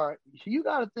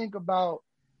got to think about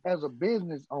as a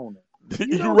business owner.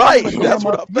 You're right. That's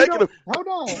what I'm thinking of. Hold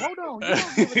on. You don't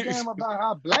give a damn about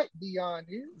how black Deion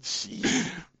is.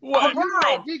 We're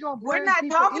not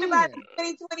talking about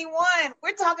 2021.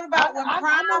 We're talking about when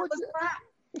Prime was Prime.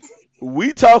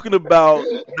 We talking about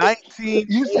 19.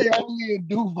 You say only in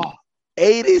Duval.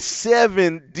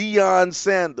 87 Deion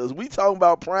Sanders. We talking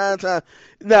about prime time.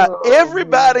 Now, Oh,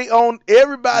 everybody on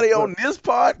this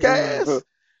podcast,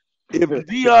 if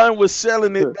Deion was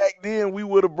selling it back then, we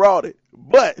would have brought it.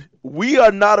 But we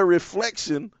are not a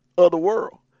reflection of the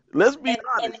world. Let's be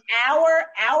honest. And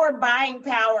our buying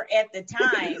power at the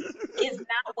time is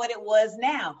not what it was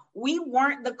now. We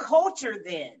weren't the culture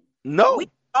then. No. We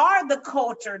are the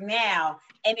culture now.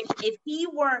 And if he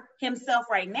were himself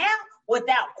right now,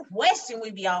 without question,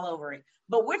 we'd be all over it.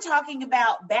 But we're talking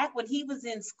about back when he was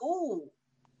in school.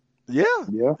 Yeah.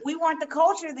 We weren't the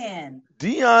culture then.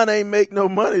 Deion ain't make no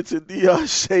money till Deion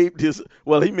shaved his.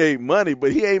 Well, he made money,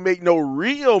 but he ain't make no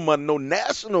real money, no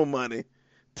national money,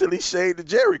 till he shaved the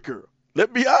Jerry curl.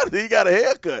 Let's be honest, he got a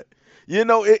haircut. You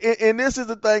know, and this is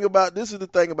the thing about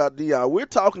Deion. We're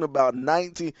talking about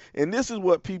 19, and this is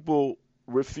what people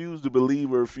refuse to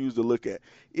believe or refuse to look at.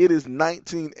 It is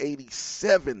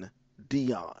 1987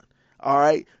 Deion. All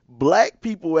right, black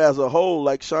people as a whole,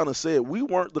 like Shauna said, we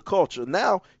weren't the culture.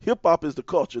 Now hip hop is the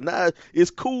culture. Now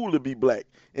it's cool to be black.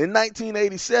 In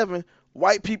 1987,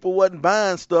 white people wasn't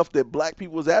buying stuff that black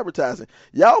people was advertising.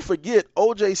 Y'all forget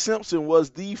O.J. Simpson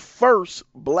was the first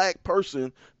black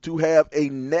person to have a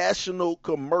national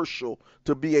commercial,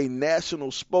 to be a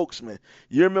national spokesman.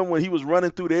 You remember when he was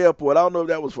running through the airport? I don't know if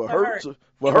that was for Hertz or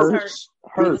for Hertz.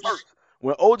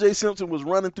 When O.J. Simpson was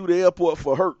running through the airport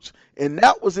for Hertz, and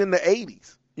that was in the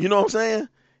 80s. You know what I'm saying?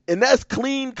 And that's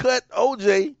clean cut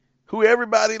O.J., who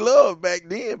everybody loved back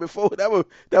then. Before that was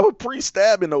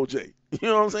pre-stabbing O.J. You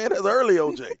know what I'm saying? That's early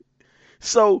O.J.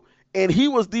 So, and he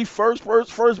was the first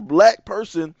black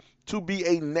person to be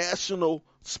a national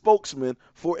spokesman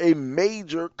for a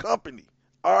major company.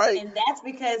 All right. And that's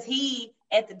because he,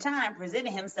 at the time,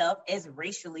 presented himself as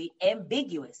racially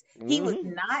ambiguous. He was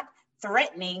not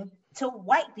threatening to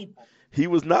white people. He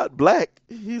was not black.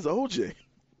 He's OJ.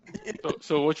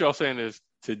 So what y'all saying is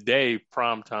today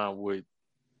primetime would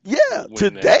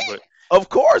today that, but, of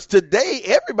course today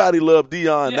everybody loved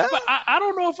Deion. Yeah, but I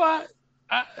don't know if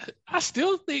I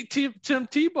still think Tim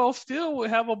Tebow still would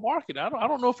have a market. I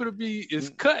don't know if it'll be as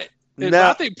cut.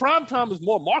 Now, I think primetime is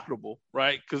more marketable,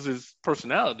 right? Because his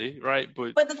personality, right?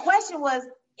 But the question was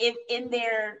if in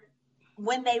their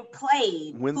when they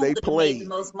played the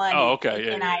most money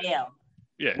in NIL.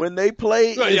 Yeah. When they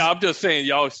played, I'm just saying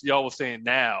y'all were saying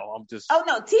now. I'm just. Oh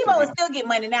no, Tebow will still get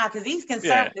money now because these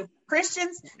conservative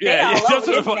Christians. That's what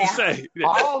I'm about to say.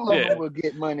 All of them will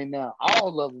get money now.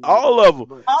 All of them. All of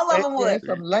them would.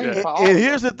 And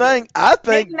here's the thing. I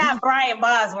think maybe not Brian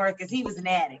Bosworth because he was an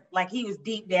addict, like he was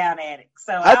deep down addict.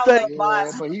 So I think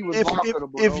but he was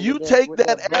if you take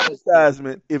that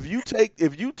advertisement, if you take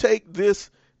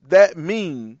that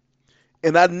meme,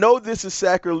 and I know this is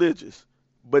sacrilegious,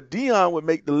 but Deion would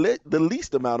make the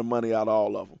least amount of money out of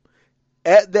all of them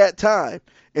at that time.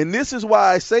 And this is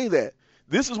why I say that.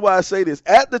 This is why I say this.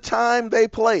 At the time they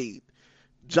played,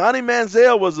 Johnny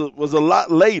Manziel was a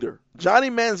lot later. Johnny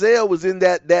Manziel was in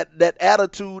that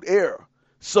attitude era.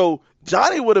 So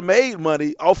Johnny would have made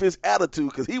money off his attitude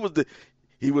because he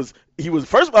was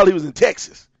first of all, he was in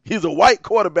Texas. He's a white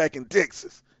quarterback in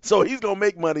Texas. So he's gonna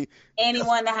make money. And he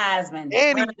won the Heisman.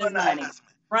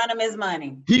 Run him his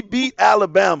money. He beat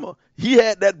Alabama. He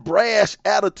had that brash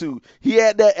attitude. He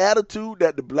had that attitude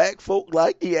that the black folk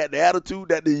like. He had the attitude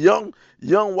that the young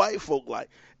white folk like.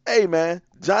 Hey, man,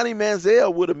 Johnny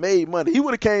Manziel would have made money. He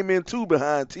would have came in two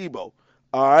behind Tebow.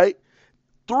 All right.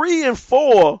 3 and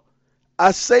 4,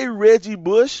 I say Reggie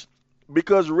Bush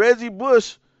because Reggie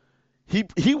Bush,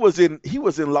 he was in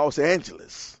Los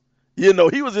Angeles. You know,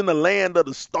 he was in the land of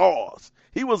the stars.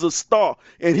 He was a star,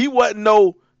 and he wasn't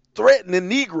no threatening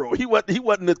Negro. He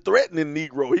wasn't a threatening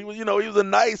Negro. He was a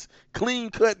nice,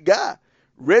 clean-cut guy.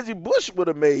 Reggie Bush would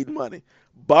have made money.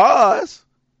 Boz,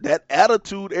 that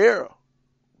attitude era.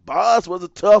 Boz was a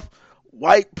tough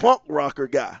white punk rocker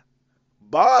guy.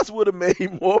 Boz would have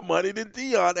made more money than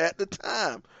Deion at the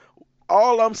time.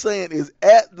 All I'm saying is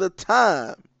at the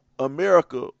time,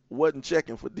 America wasn't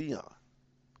checking for Deion.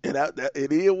 And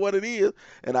it is what it is.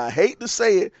 And I hate to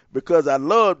say it because I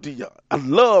love Deion. I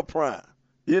love Prime.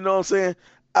 You know what I'm saying?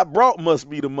 I brought Must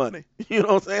Be the Money. You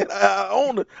know what I'm saying? I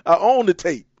own the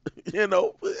tape. You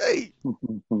know, but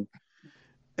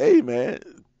hey, man,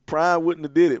 Prime wouldn't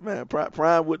have did it, man.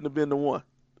 Prime wouldn't have been the one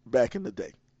back in the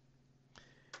day.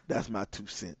 That's my 2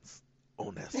 cents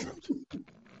on that subject.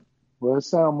 Well, it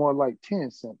sounds more like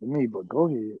 10 cents to me, but go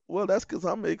ahead. Well, that's because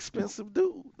I'm an expensive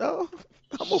dude. No,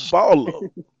 I'm a baller.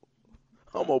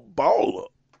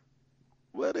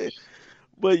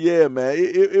 But yeah, man,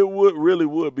 it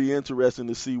would be interesting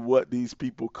to see what these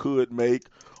people could make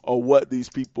or what these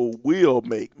people will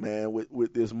make, man,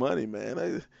 with this money,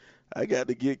 man. I got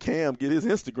to get his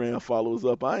Instagram followers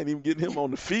up. I ain't even getting him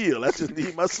on the field. I just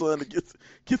need my son to get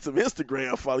some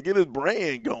Instagram followers, get his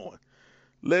brand going.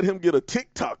 Let him get a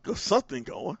TikTok or something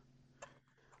going.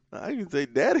 I can say,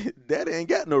 Daddy ain't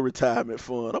got no retirement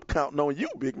fund. I'm counting on you,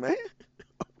 big man.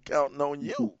 I'm counting on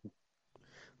you.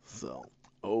 So,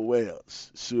 oh well,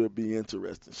 should be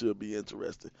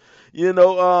interesting. You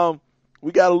know,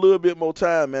 we got a little bit more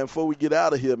time, man, before we get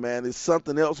out of here, man. There's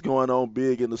something else going on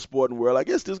big in the sporting world. I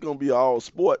guess this is going to be an all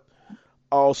sport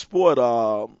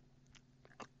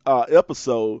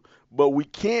episode, but we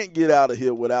can't get out of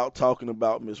here without talking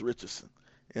about Miss Richardson.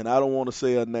 And I don't want to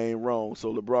say her name wrong,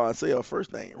 so LeBron, say her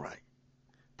first name right.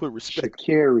 Put respect.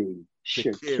 Sha'Carri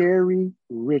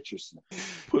Richardson.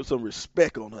 Put some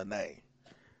respect on her name.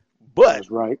 But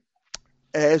that's right.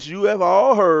 As you have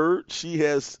all heard, she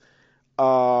has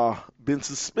been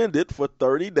suspended for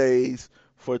 30 days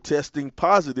for testing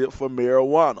positive for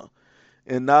marijuana.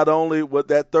 And not only with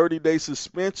that 30-day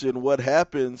suspension, what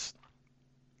happens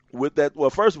with that? Well,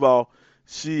 first of all,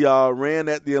 she ran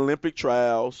at the Olympic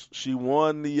trials. She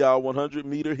won the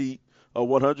 100-meter heat, a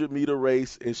 100-meter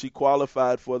race, and she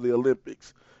qualified for the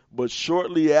Olympics. But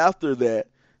shortly after that,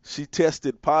 she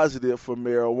tested positive for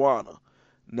marijuana.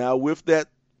 Now, with that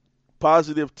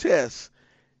positive test,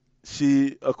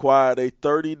 she acquired a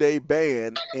 30-day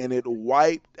ban, and it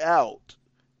wiped out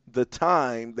the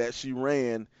time that she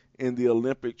ran in the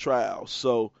Olympic trials.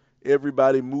 So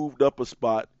everybody moved up a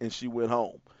spot, and she went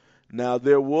home. Now,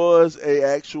 there was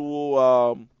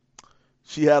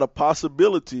she had a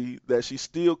possibility that she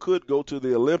still could go to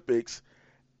the Olympics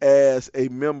as a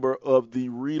member of the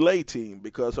relay team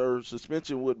because her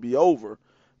suspension would be over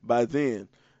by then.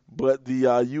 But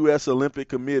the U.S. Olympic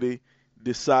Committee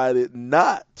decided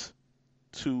not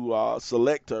to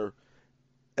select her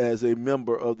as a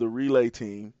member of the relay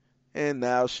team, and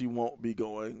now she won't be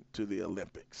going to the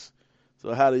Olympics.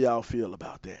 So how do y'all feel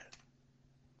about that?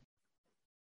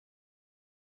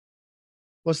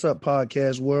 What's up,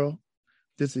 podcast world?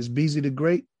 This is Beezy the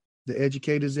Great, the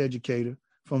educator's educator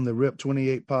from the RIP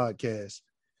 28 podcast.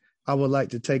 I would like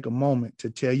to take a moment to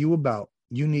tell you about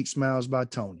Unique Smiles by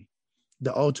Tony,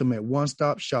 the ultimate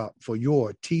one-stop shop for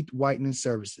your teeth whitening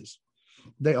services.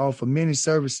 They offer many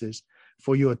services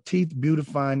for your teeth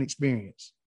beautifying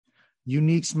experience.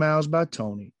 Unique Smiles by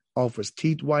Tony offers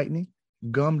teeth whitening,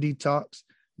 gum detox,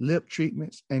 lip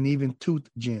treatments, and even tooth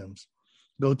gems.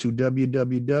 Go to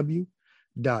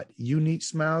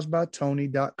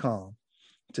www.uniquesmilesbytony.com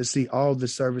to see all the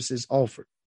services offered.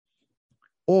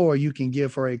 Or you can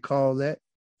give her a call at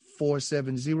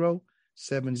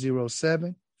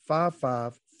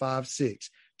 470-707-5556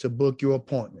 to book your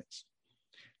appointments.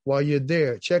 While you're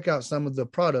there, check out some of the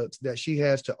products that she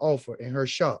has to offer in her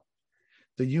shop.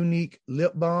 The Unique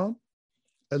Lip Balm,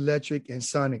 electric and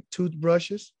sonic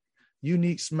toothbrushes,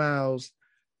 Unique Smiles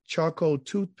charcoal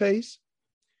toothpaste,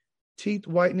 teeth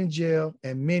whitening gel,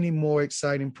 and many more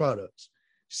exciting products.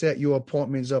 Set your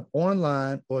appointments up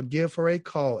online or give her a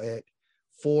call at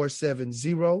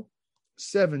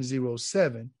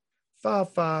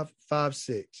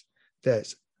 470-707-5556.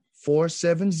 That's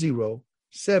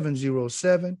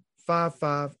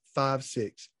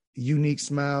 470-707-5556. Unique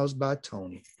Smiles by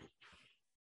Tony.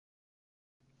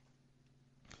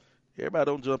 Everybody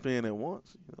don't jump in at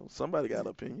once. You know, somebody got an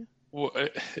opinion. Well,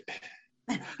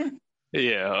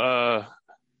 yeah,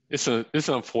 it's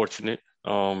unfortunate.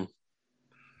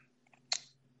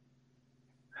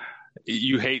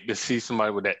 You hate to see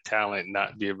somebody with that talent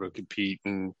not be able to compete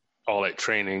and all that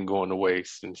training going to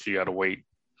waste, and she got to wait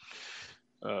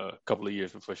a couple of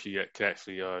years before she can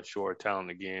actually show her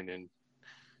talent again. And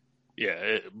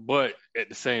yeah, but at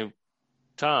the same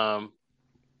time,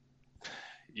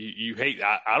 you hate.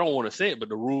 I don't want to say it, but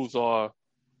the rules are,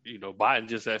 Biden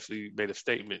just actually made a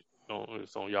statement.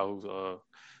 It's on Yahoo's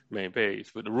main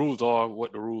page, but the rules are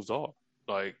what the rules are.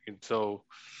 Like, and so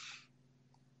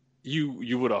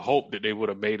you would have hoped that they would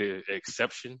have made an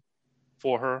exception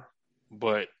for her,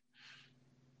 but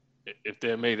if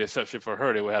they made an exception for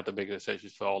her, they would have to make an exception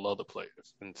for all other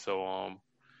players. And so,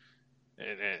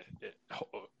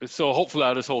 so hopefully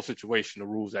out of this whole situation, the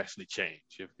rules actually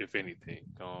change, if anything,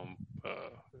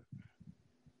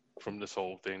 from this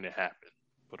whole thing that happened.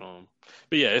 But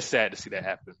yeah, it's sad to see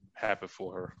that happen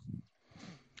for her.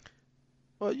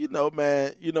 Well,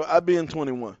 man, I've been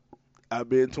 21.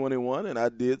 And I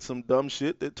did some dumb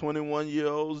shit that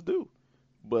 21-year-olds do.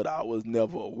 But I was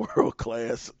never a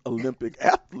world-class Olympic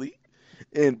athlete.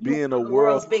 And being a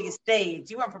world's biggest stage.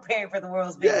 You weren't preparing for the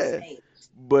world's biggest stage.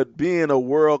 But being a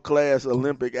world-class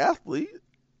Olympic athlete,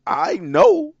 I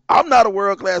know I'm not a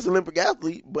world-class Olympic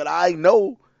athlete, but I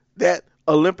know that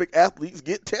Olympic athletes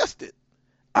get tested.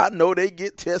 I know they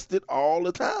get tested all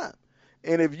the time.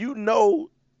 And if you know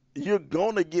you're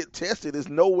going to get tested, there's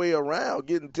no way around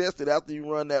getting tested after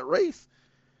you run that race.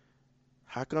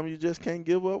 How come you just can't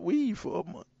give up weed for a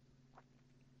month?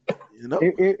 You know?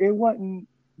 It wasn't,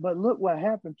 but look what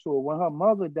happened to her. When her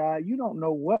mother died, you don't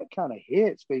know what kind of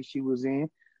headspace she was in.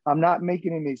 I'm not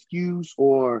making an excuse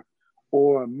or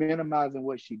minimizing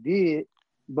what she did,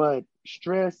 but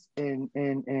stress and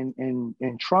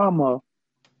trauma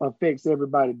affects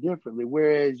everybody differently.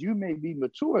 Whereas you may be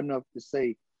mature enough to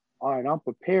say, all right, I'm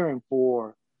preparing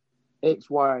for X,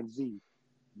 Y, and Z.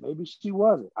 Maybe she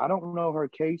wasn't. I don't know her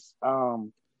case.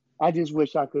 I just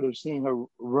wish I could have seen her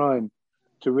run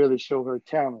to really show her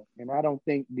talent. And I don't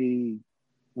think the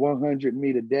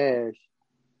 100-meter dash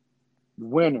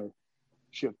winner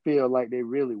should feel like they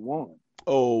really won.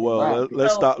 Oh, well,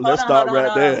 let's So, stop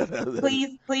right there.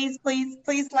 Please,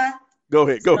 Sly. Go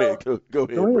ahead. So- Go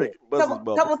ahead. Break it. Bust his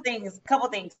bubble. Couple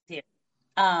things here.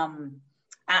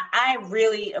 I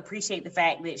really appreciate the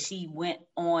fact that she went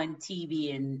on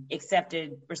TV and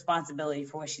accepted responsibility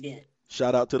for what she did.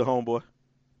 Shout out to the homeboy,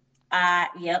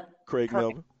 Yep. Craig Correct.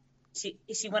 Melvin.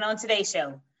 She went on Today's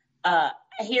Show.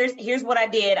 Here's what I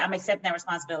did. I'm accepting that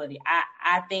responsibility.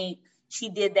 I think she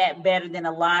did that better than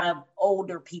a lot of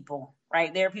older people,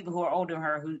 right? There are people who are older than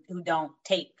her who don't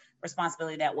take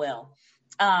responsibility that well.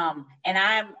 And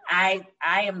I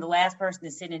am the last person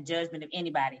to sit in judgment of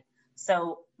anybody.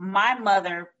 So my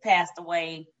mother passed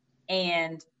away,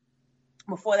 and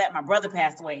before that, my brother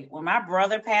passed away. When my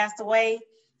brother passed away,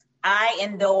 I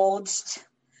indulged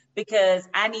because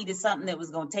I needed something that was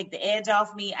going to take the edge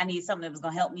off me. I needed something that was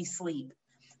going to help me sleep.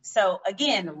 So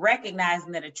again,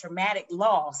 recognizing that a traumatic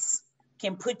loss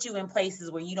can put you in places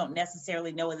where you don't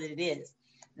necessarily know that it is.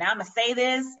 Now I'm going to say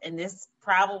this, and this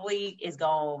probably is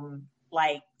going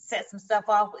to set some stuff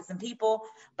off with some people.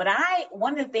 But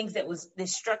one of the things that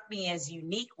struck me as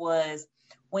unique was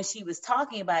when she was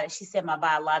talking about it, she said, my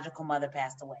biological mother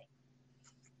passed away.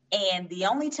 And the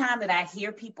only time that I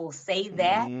hear people say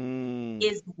that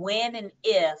is when and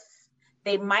if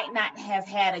they might not have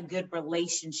had a good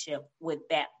relationship with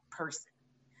that person.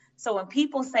 So when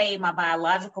people say my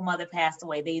biological mother passed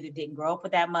away, they either didn't grow up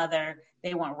with that mother,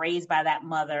 they weren't raised by that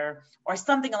mother, or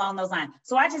something along those lines.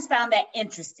 So I just found that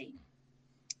interesting.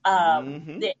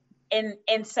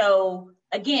 And so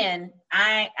again,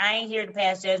 I ain't here to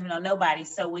pass judgment on nobody.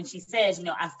 So when she says,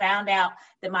 I found out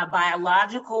that my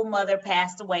biological mother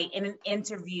passed away in an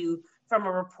interview from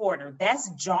a reporter, that's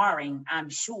jarring, I'm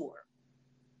sure.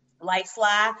 Like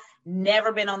Sly,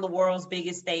 never been on the world's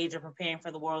biggest stage or preparing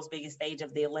for the world's biggest stage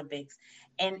of the Olympics.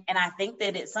 And I think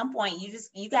that at some point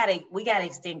we gotta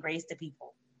extend grace to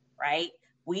people, right?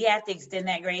 We have to extend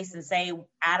that grace and say,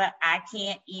 I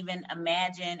can't even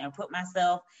imagine or put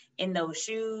myself in those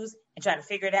shoes and try to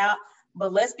figure it out.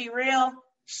 But let's be real,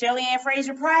 Shelly Ann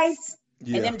Fraser-Price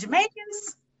and them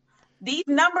Jamaicans, these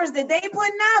numbers that they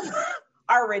putting up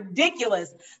are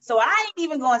ridiculous. So I ain't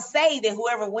even going to say that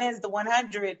whoever wins the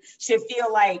 100 should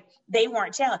feel like they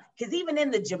weren't challenged. Because even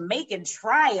in the Jamaican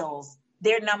trials,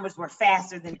 their numbers were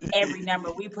faster than every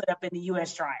number we put up in the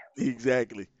U.S. trials.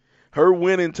 Exactly. Her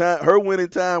winning time would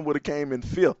have came in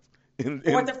fifth in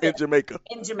Jamaica.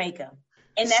 In Jamaica.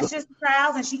 And that's just the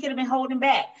trials, and she could have been holding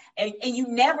back. And you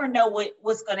never know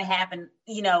what's going to happen,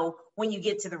 when you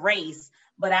get to the race.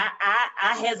 But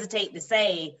I hesitate to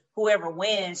say whoever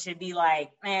wins should be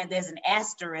like, man, there's an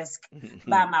asterisk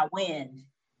by my win.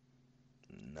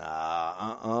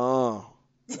 Nah,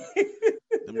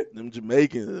 them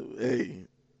Jamaicans, hey,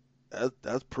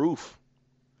 that's proof.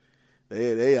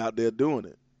 They out there doing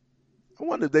it. I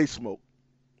wonder if they smoke.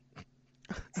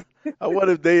 I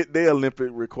wonder if their Olympic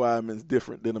requirements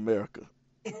different than America.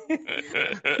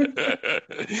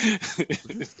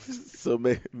 So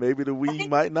maybe the weed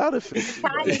might not affect.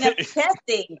 Timing of the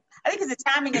testing. I think it's the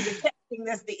timing of the testing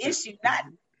that's the issue, not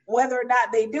whether or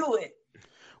not they do it.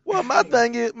 Well, my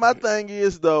thing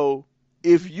is though,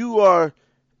 if you are,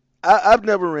 I've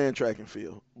never ran track and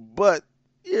field, but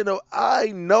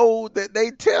I know that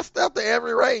they test after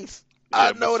every race.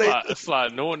 Yeah, I know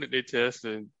knowing that they test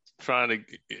and trying to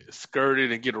skirt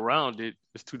it and get around it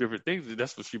is two different things.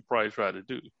 That's what she probably tried to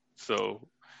do. So,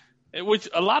 which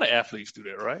a lot of athletes do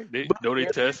that, right? They know they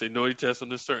test on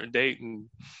this certain date.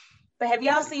 But have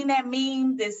y'all seen that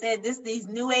meme that said these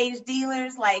new age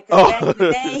dealers, like back in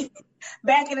the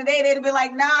day, they'd be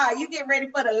like, nah, you get ready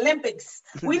for the Olympics.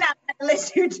 We're not going to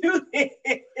let you do this.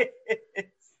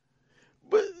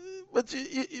 But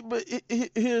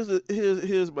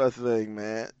here's my thing,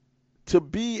 man. To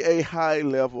be a high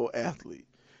level athlete,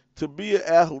 to be an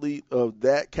athlete of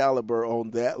that caliber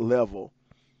on that level,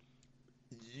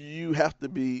 you have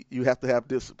to have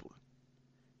discipline.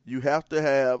 You have to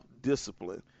have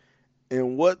discipline.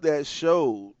 And what that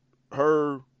showed,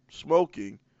 her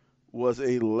smoking, was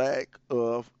a lack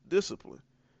of discipline.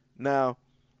 Now,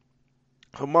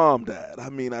 her mom died. I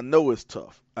mean, I know it's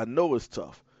tough.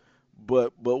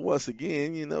 But once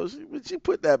again, she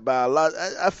put that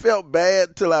I felt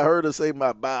bad till I heard her say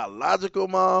my biological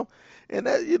mom. And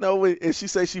that, and she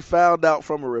said she found out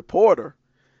from a reporter.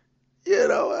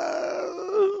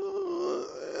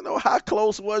 How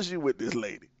close was you with this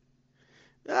lady?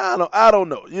 I don't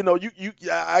know.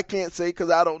 I can't say because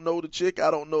I don't know the chick.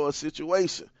 I don't know her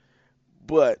situation.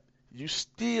 But you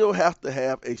still have to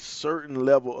have a certain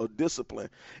level of discipline.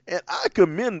 And I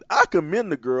commend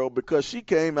the girl because she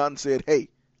came out and said, "Hey,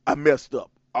 I messed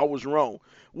up. I was wrong."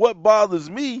 What bothers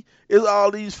me is all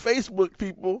these Facebook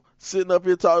people sitting up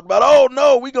here talking about, "Oh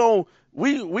no, we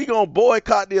gonna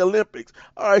boycott the Olympics."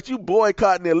 All right, you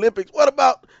boycotting the Olympics. What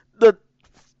about the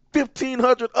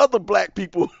 1,500 other black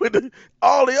people with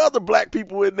all the other black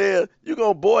people in there? You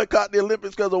gonna boycott the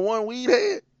Olympics because of one weed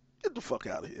head? Get the fuck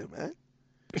out of here, man.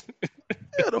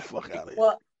 Get the fuck out of here.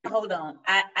 Well, hold on.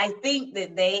 I think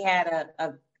that they had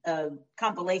a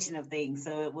compilation of things.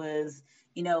 So it was,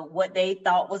 what they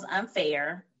thought was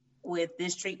unfair with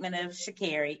this treatment of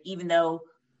Sha'Carri, even though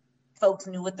folks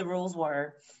knew what the rules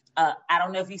were. I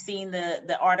don't know if you've seen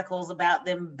the articles about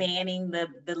them banning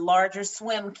the larger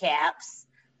swim caps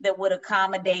that would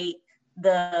accommodate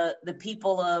the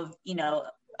people of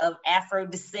Afro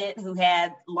descent who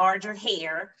had larger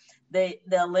hair. The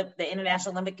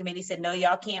International Olympic Committee said, no,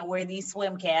 y'all can't wear these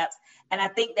swim caps. And I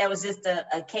think that was just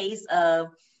a case of,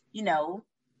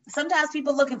 sometimes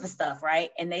people looking for stuff,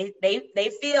 right? And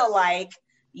they feel like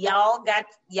y'all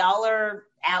are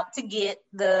out to get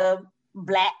the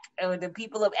Black or the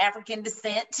people of African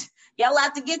descent. Y'all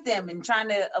out to get them and trying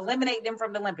to eliminate them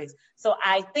from the Olympics. So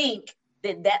I think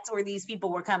that's where these people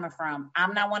were coming from.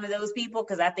 I'm not one of those people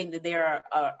because I think that there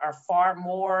are far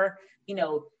more,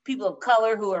 people of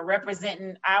color who are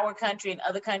representing our country and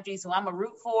other countries who I'm a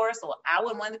root for. So I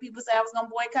wasn't one of the people say I was going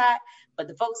to boycott. But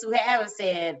the folks who haven't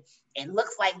said, it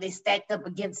looks like they stacked up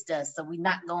against us, so we're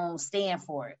not going to stand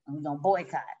for it. And we're going to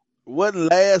boycott. Wasn't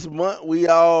last month we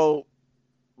all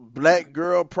black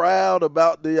girl proud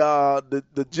about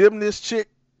the gymnast chick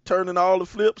turning all the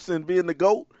flips and being the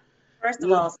GOAT? First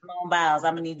of all, Simone Biles,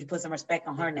 I'm gonna need you to put some respect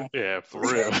on her name. Yeah, for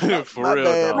real, for real,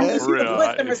 dog, for real.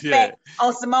 Put some respect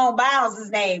on Simone Biles'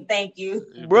 name. Thank you,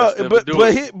 bro. But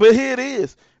here it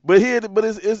is. But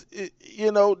it's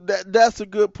that's a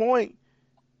good point.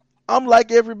 I'm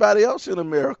like everybody else in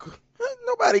America.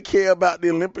 Nobody care about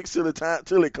the Olympics till it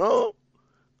comes.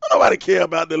 Nobody care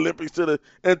about the Olympics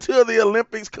until the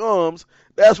Olympics comes.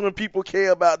 That's when people care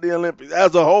about the Olympics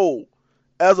as a whole.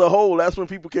 That's when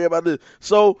people care about this.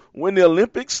 So when the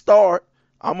Olympics start,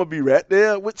 I'm going to be right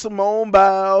there with Simone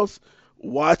Biles,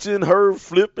 watching her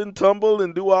flip and tumble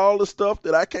and do all the stuff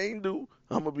that I can't do.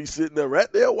 I'm going to be sitting there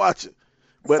right there watching.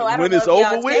 But so I don't when know it's if y'all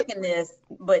over with. Checking this,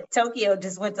 but Tokyo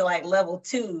just went to like level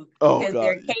 2 because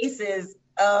there are cases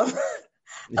of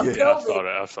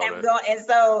COVID. I saw that. And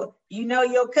so,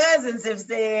 your cousins have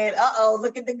said,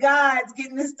 look at the gods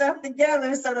getting this stuff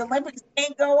together so the Olympics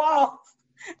can't go off.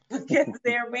 Because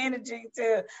they're managing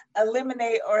to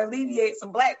eliminate or alleviate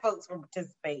some black folks from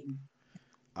participating.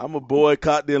 I'm a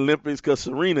boycott the Olympics because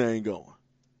Serena ain't going.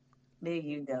 There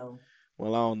you go.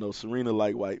 Well, I don't know. Serena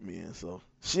like white men, so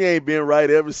she ain't been right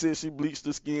ever since she bleached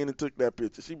her skin and took that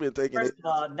picture. She been taking First of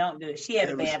all, don't do it. She had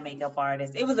a bad makeup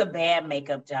artist. It was a bad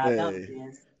makeup job. Hey, don't do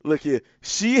this. Look here.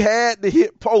 She had to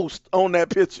hit post on that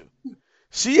picture.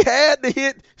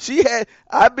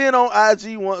 I've been on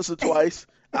IG once or twice.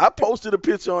 I posted a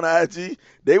picture on IG.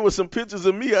 There were some pictures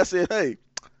of me. I said, hey,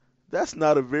 that's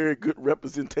not a very good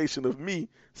representation of me,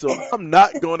 so I'm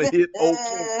not going to hit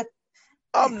okay.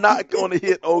 I'm not going to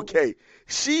hit okay.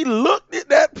 She looked at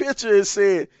that picture and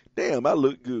said, damn, I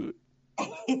look good.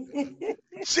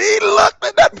 She looked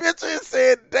at that picture and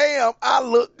said, damn, I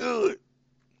look good.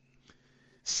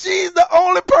 She's the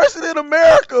only person in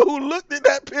America who looked at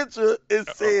that picture and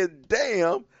said,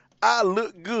 damn, I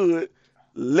look good.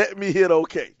 Let me hit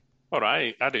okay. Hold on,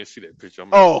 I didn't see that picture.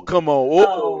 Come on.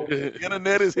 Oh, the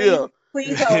internet is here.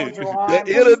 Please hold, Juwan.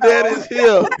 The internet is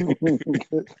here.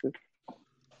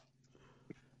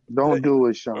 Don't do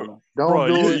it, Shauna. Don't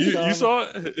do it, Shauna. You saw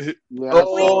it? Yeah,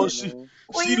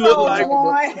 she looked like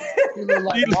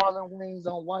Marlon Wayans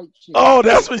on white chick. Oh,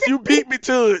 that's what you beat me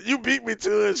to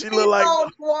it. She looked like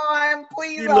Marlon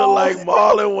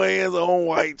Wayans on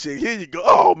white chick. Here you go.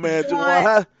 Oh man,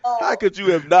 Juwan, how could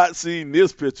you have not seen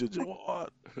this picture, Juwan?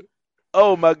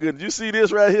 Oh my goodness, you see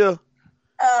this right here?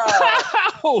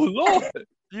 Oh Lord.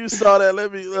 You saw that?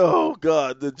 Oh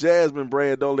God, the Jasmine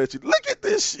brand don't let you. Look at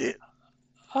this shit.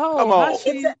 Oh, Come how on.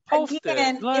 she post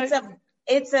that? Like,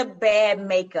 it's a bad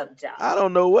makeup job. I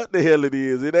don't know what the hell it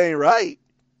is. It ain't right.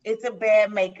 It's a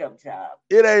bad makeup job.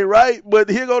 It ain't right. But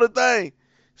here go the thing.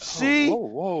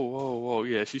 whoa.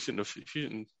 Yeah, she shouldn't have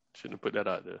put that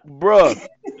out there. Bruh,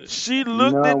 she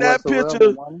looked at that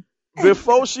picture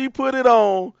before she put it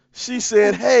on. She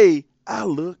said, "Hey, I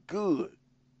look good.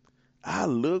 I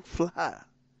look fly."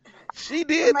 She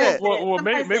did that. Well,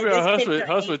 maybe her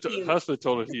husband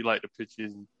told her he liked the picture,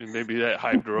 and maybe that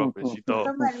hyped her up, and she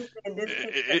thought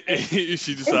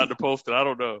she decided to post it. I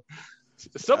don't know.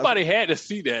 Somebody had to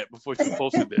see that before she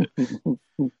posted that.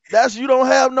 You don't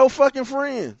have no fucking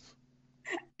friends.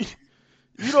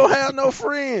 You don't have no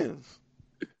friends.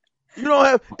 You don't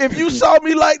have. If you saw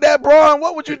me like that, Brian,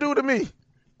 what would you do to me?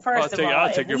 First of all,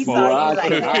 I'll take your phone.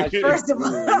 First of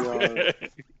all.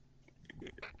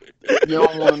 You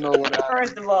don't want to know what I.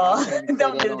 First of all,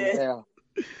 don't do this.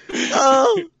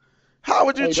 How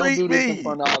would you treat don't do me? This in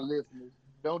front of our listeners.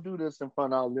 Don't do this in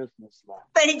front of our listeners.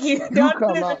 Thank you. Don't do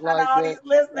this in front of all these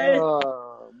listeners.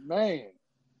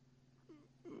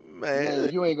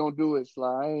 Man, you ain't gonna do it,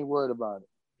 Sly. I ain't worried about it.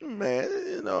 Man,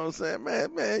 you know what I'm saying?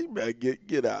 Man, you better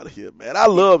get out of here, man. I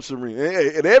love Serena.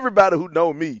 And everybody who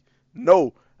know me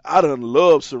know I done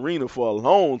love Serena for a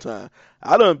long time.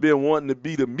 I done been wanting to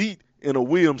be the meat in a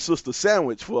Williams sister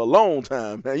sandwich for a long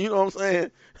time, man. You know what I'm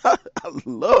saying? I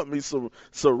love me some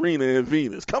Serena and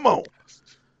Venus. Come on.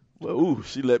 Well,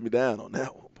 she let me down on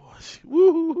that one, boy.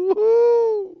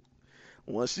 Woo-hoo-hoo.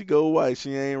 Once she go white,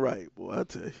 she ain't right, boy. I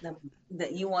tell you.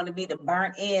 You want to be the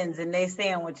burnt ends in their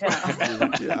sandwich, huh?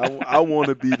 Yeah, I want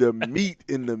to be the meat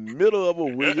in the middle of a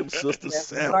Williams sister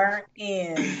sandwich. Burnt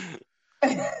ends.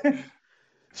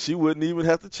 She wouldn't even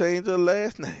have to change her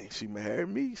last name. She married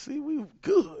me. See, we were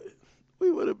good.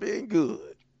 We would have been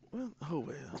good. Well, oh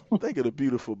well. Think of the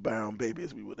beautiful brown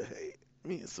babies we would have had.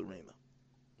 Me and Serena.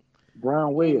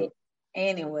 Brown whale.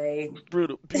 Anyway.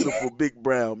 Beautiful big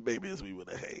brown babies we would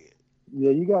have had.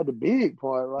 Yeah, you got the big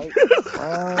part, right?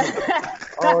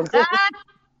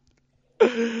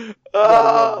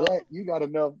 You got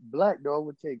enough black, though.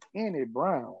 Would take any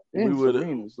brown in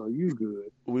Serena, so you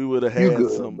good. We would have had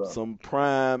some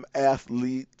prime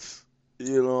athletes.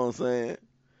 You know what I'm saying?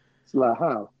 It's like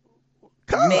how?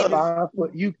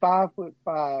 You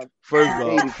 5'5".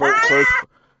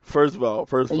 First of all.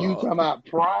 And you talking about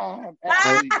prime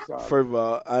athletes? First of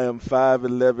all, I am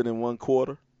 5'11" and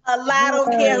 1/4. A lot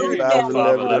don't care who you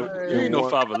ain't no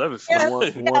 5'11".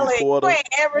 1/4. You ain't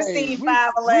ever seen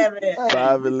 5'11".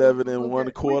 5'11" and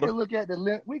 1/4.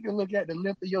 We can look at the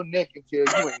length of your neck and tell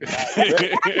you ain't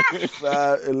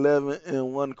 5'11"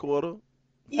 and 1/4.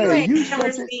 You ain't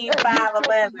never seen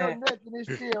 5'11".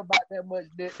 It's still about that much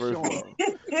neck showing.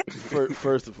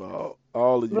 First of all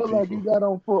of you look people. Like you got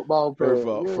on football pads.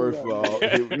 First of all,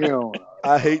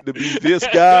 I hate to be this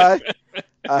guy.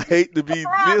 I hate to be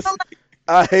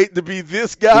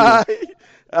this guy.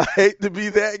 I hate to be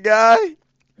that guy.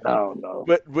 No.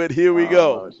 But here we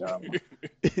go.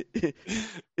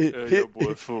 Your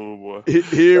boy, fool boy.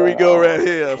 Here we go right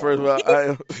here. First of all, I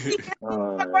am.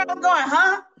 I'm going,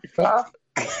 huh?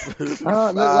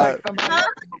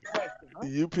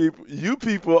 You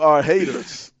people are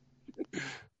haters.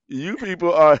 You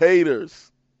people are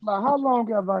haters. Like, how long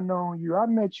have I known you? I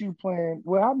met you playing.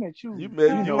 Well, I met you. You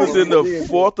was in the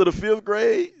 4th or the 5th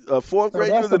grade. 4th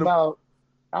grade. I was about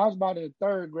in the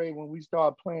 3rd grade when we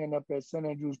started playing up at St.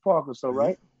 Andrews Park or so,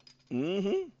 right?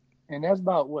 Mm-hmm. And that's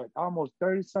about what, almost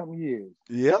 30-something years.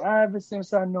 Yeah. Ever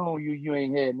since I know you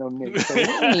ain't had no niggas. So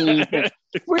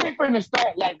we ain't finna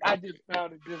start like I just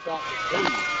found it just out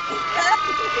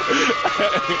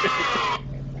the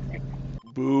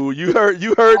Boo! You heard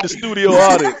the studio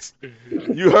audience.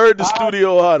 You heard the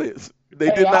studio audience. They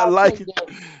did not like it.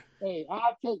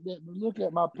 I'll take that, but look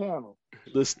at my panel.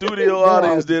 The studio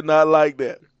audience did not like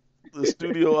that. The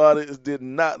studio audience did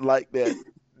not like that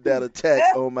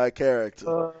attack on my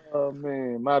character. Oh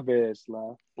man, my bad,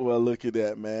 Sly. Well, look at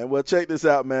that, man. Well, check this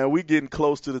out, man. We getting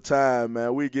close to the time,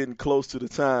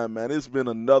 man. It's been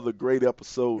another great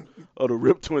episode of the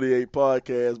RIP 28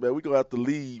 podcast, man. We're going to have to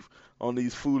leave on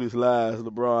these foolish lies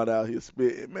LeBron out here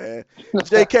spitting, man.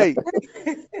 JK,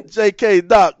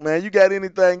 Doc, man, you got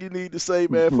anything you need to say,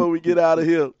 man, before we get out of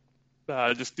here? Nah,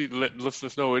 I just need to let the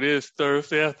listeners know it is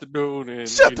Thursday afternoon, and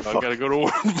I got to go to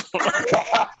work.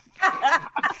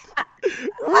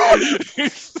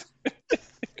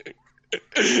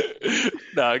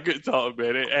 Nah, good talk,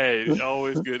 man. Hey, it's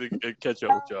always good to catch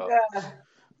up with y'all.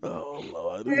 Oh,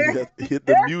 Lord. We have to hit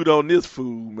the mute on this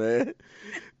fool, man.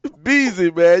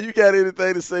 Beezy, man, you got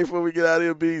anything to say before we get out of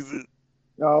here, Beezy?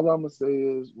 All I'm gonna say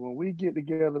is, when we get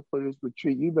together for this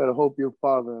retreat, you better hope your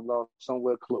father-in-law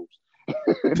somewhere close.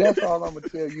 That's all I'm gonna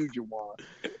tell you, Juwan.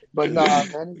 But nah,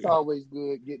 man, it's always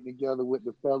good getting together with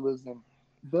the fellas and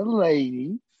the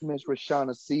lady, Miss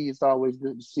Rashana C. It's always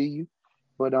good to see you.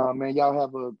 But man, y'all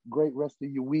have a great rest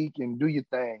of your week and do your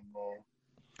thing, man.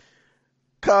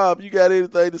 Cobb, you got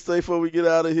anything to say before we get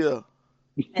out of here?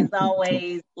 As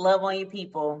always, love on your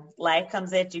people. Life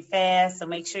comes at you fast, so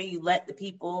make sure you let the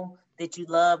people that you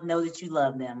love know that you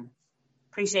love them.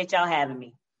 Appreciate y'all having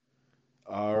me.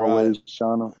 All Always, right.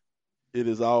 Shauna. It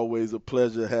is always a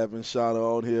pleasure having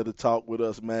Shauna on here to talk with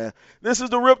us, man. This is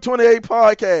the RIP 28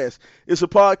 podcast. It's a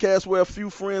podcast where a few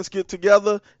friends get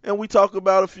together and we talk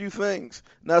about a few things.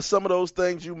 Now, some of those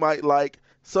things you might like,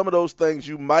 some of those things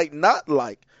you might not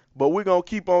like, but we're going to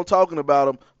keep on talking about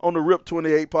them on the RIP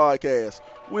 28 podcast.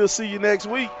 We'll see you next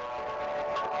week.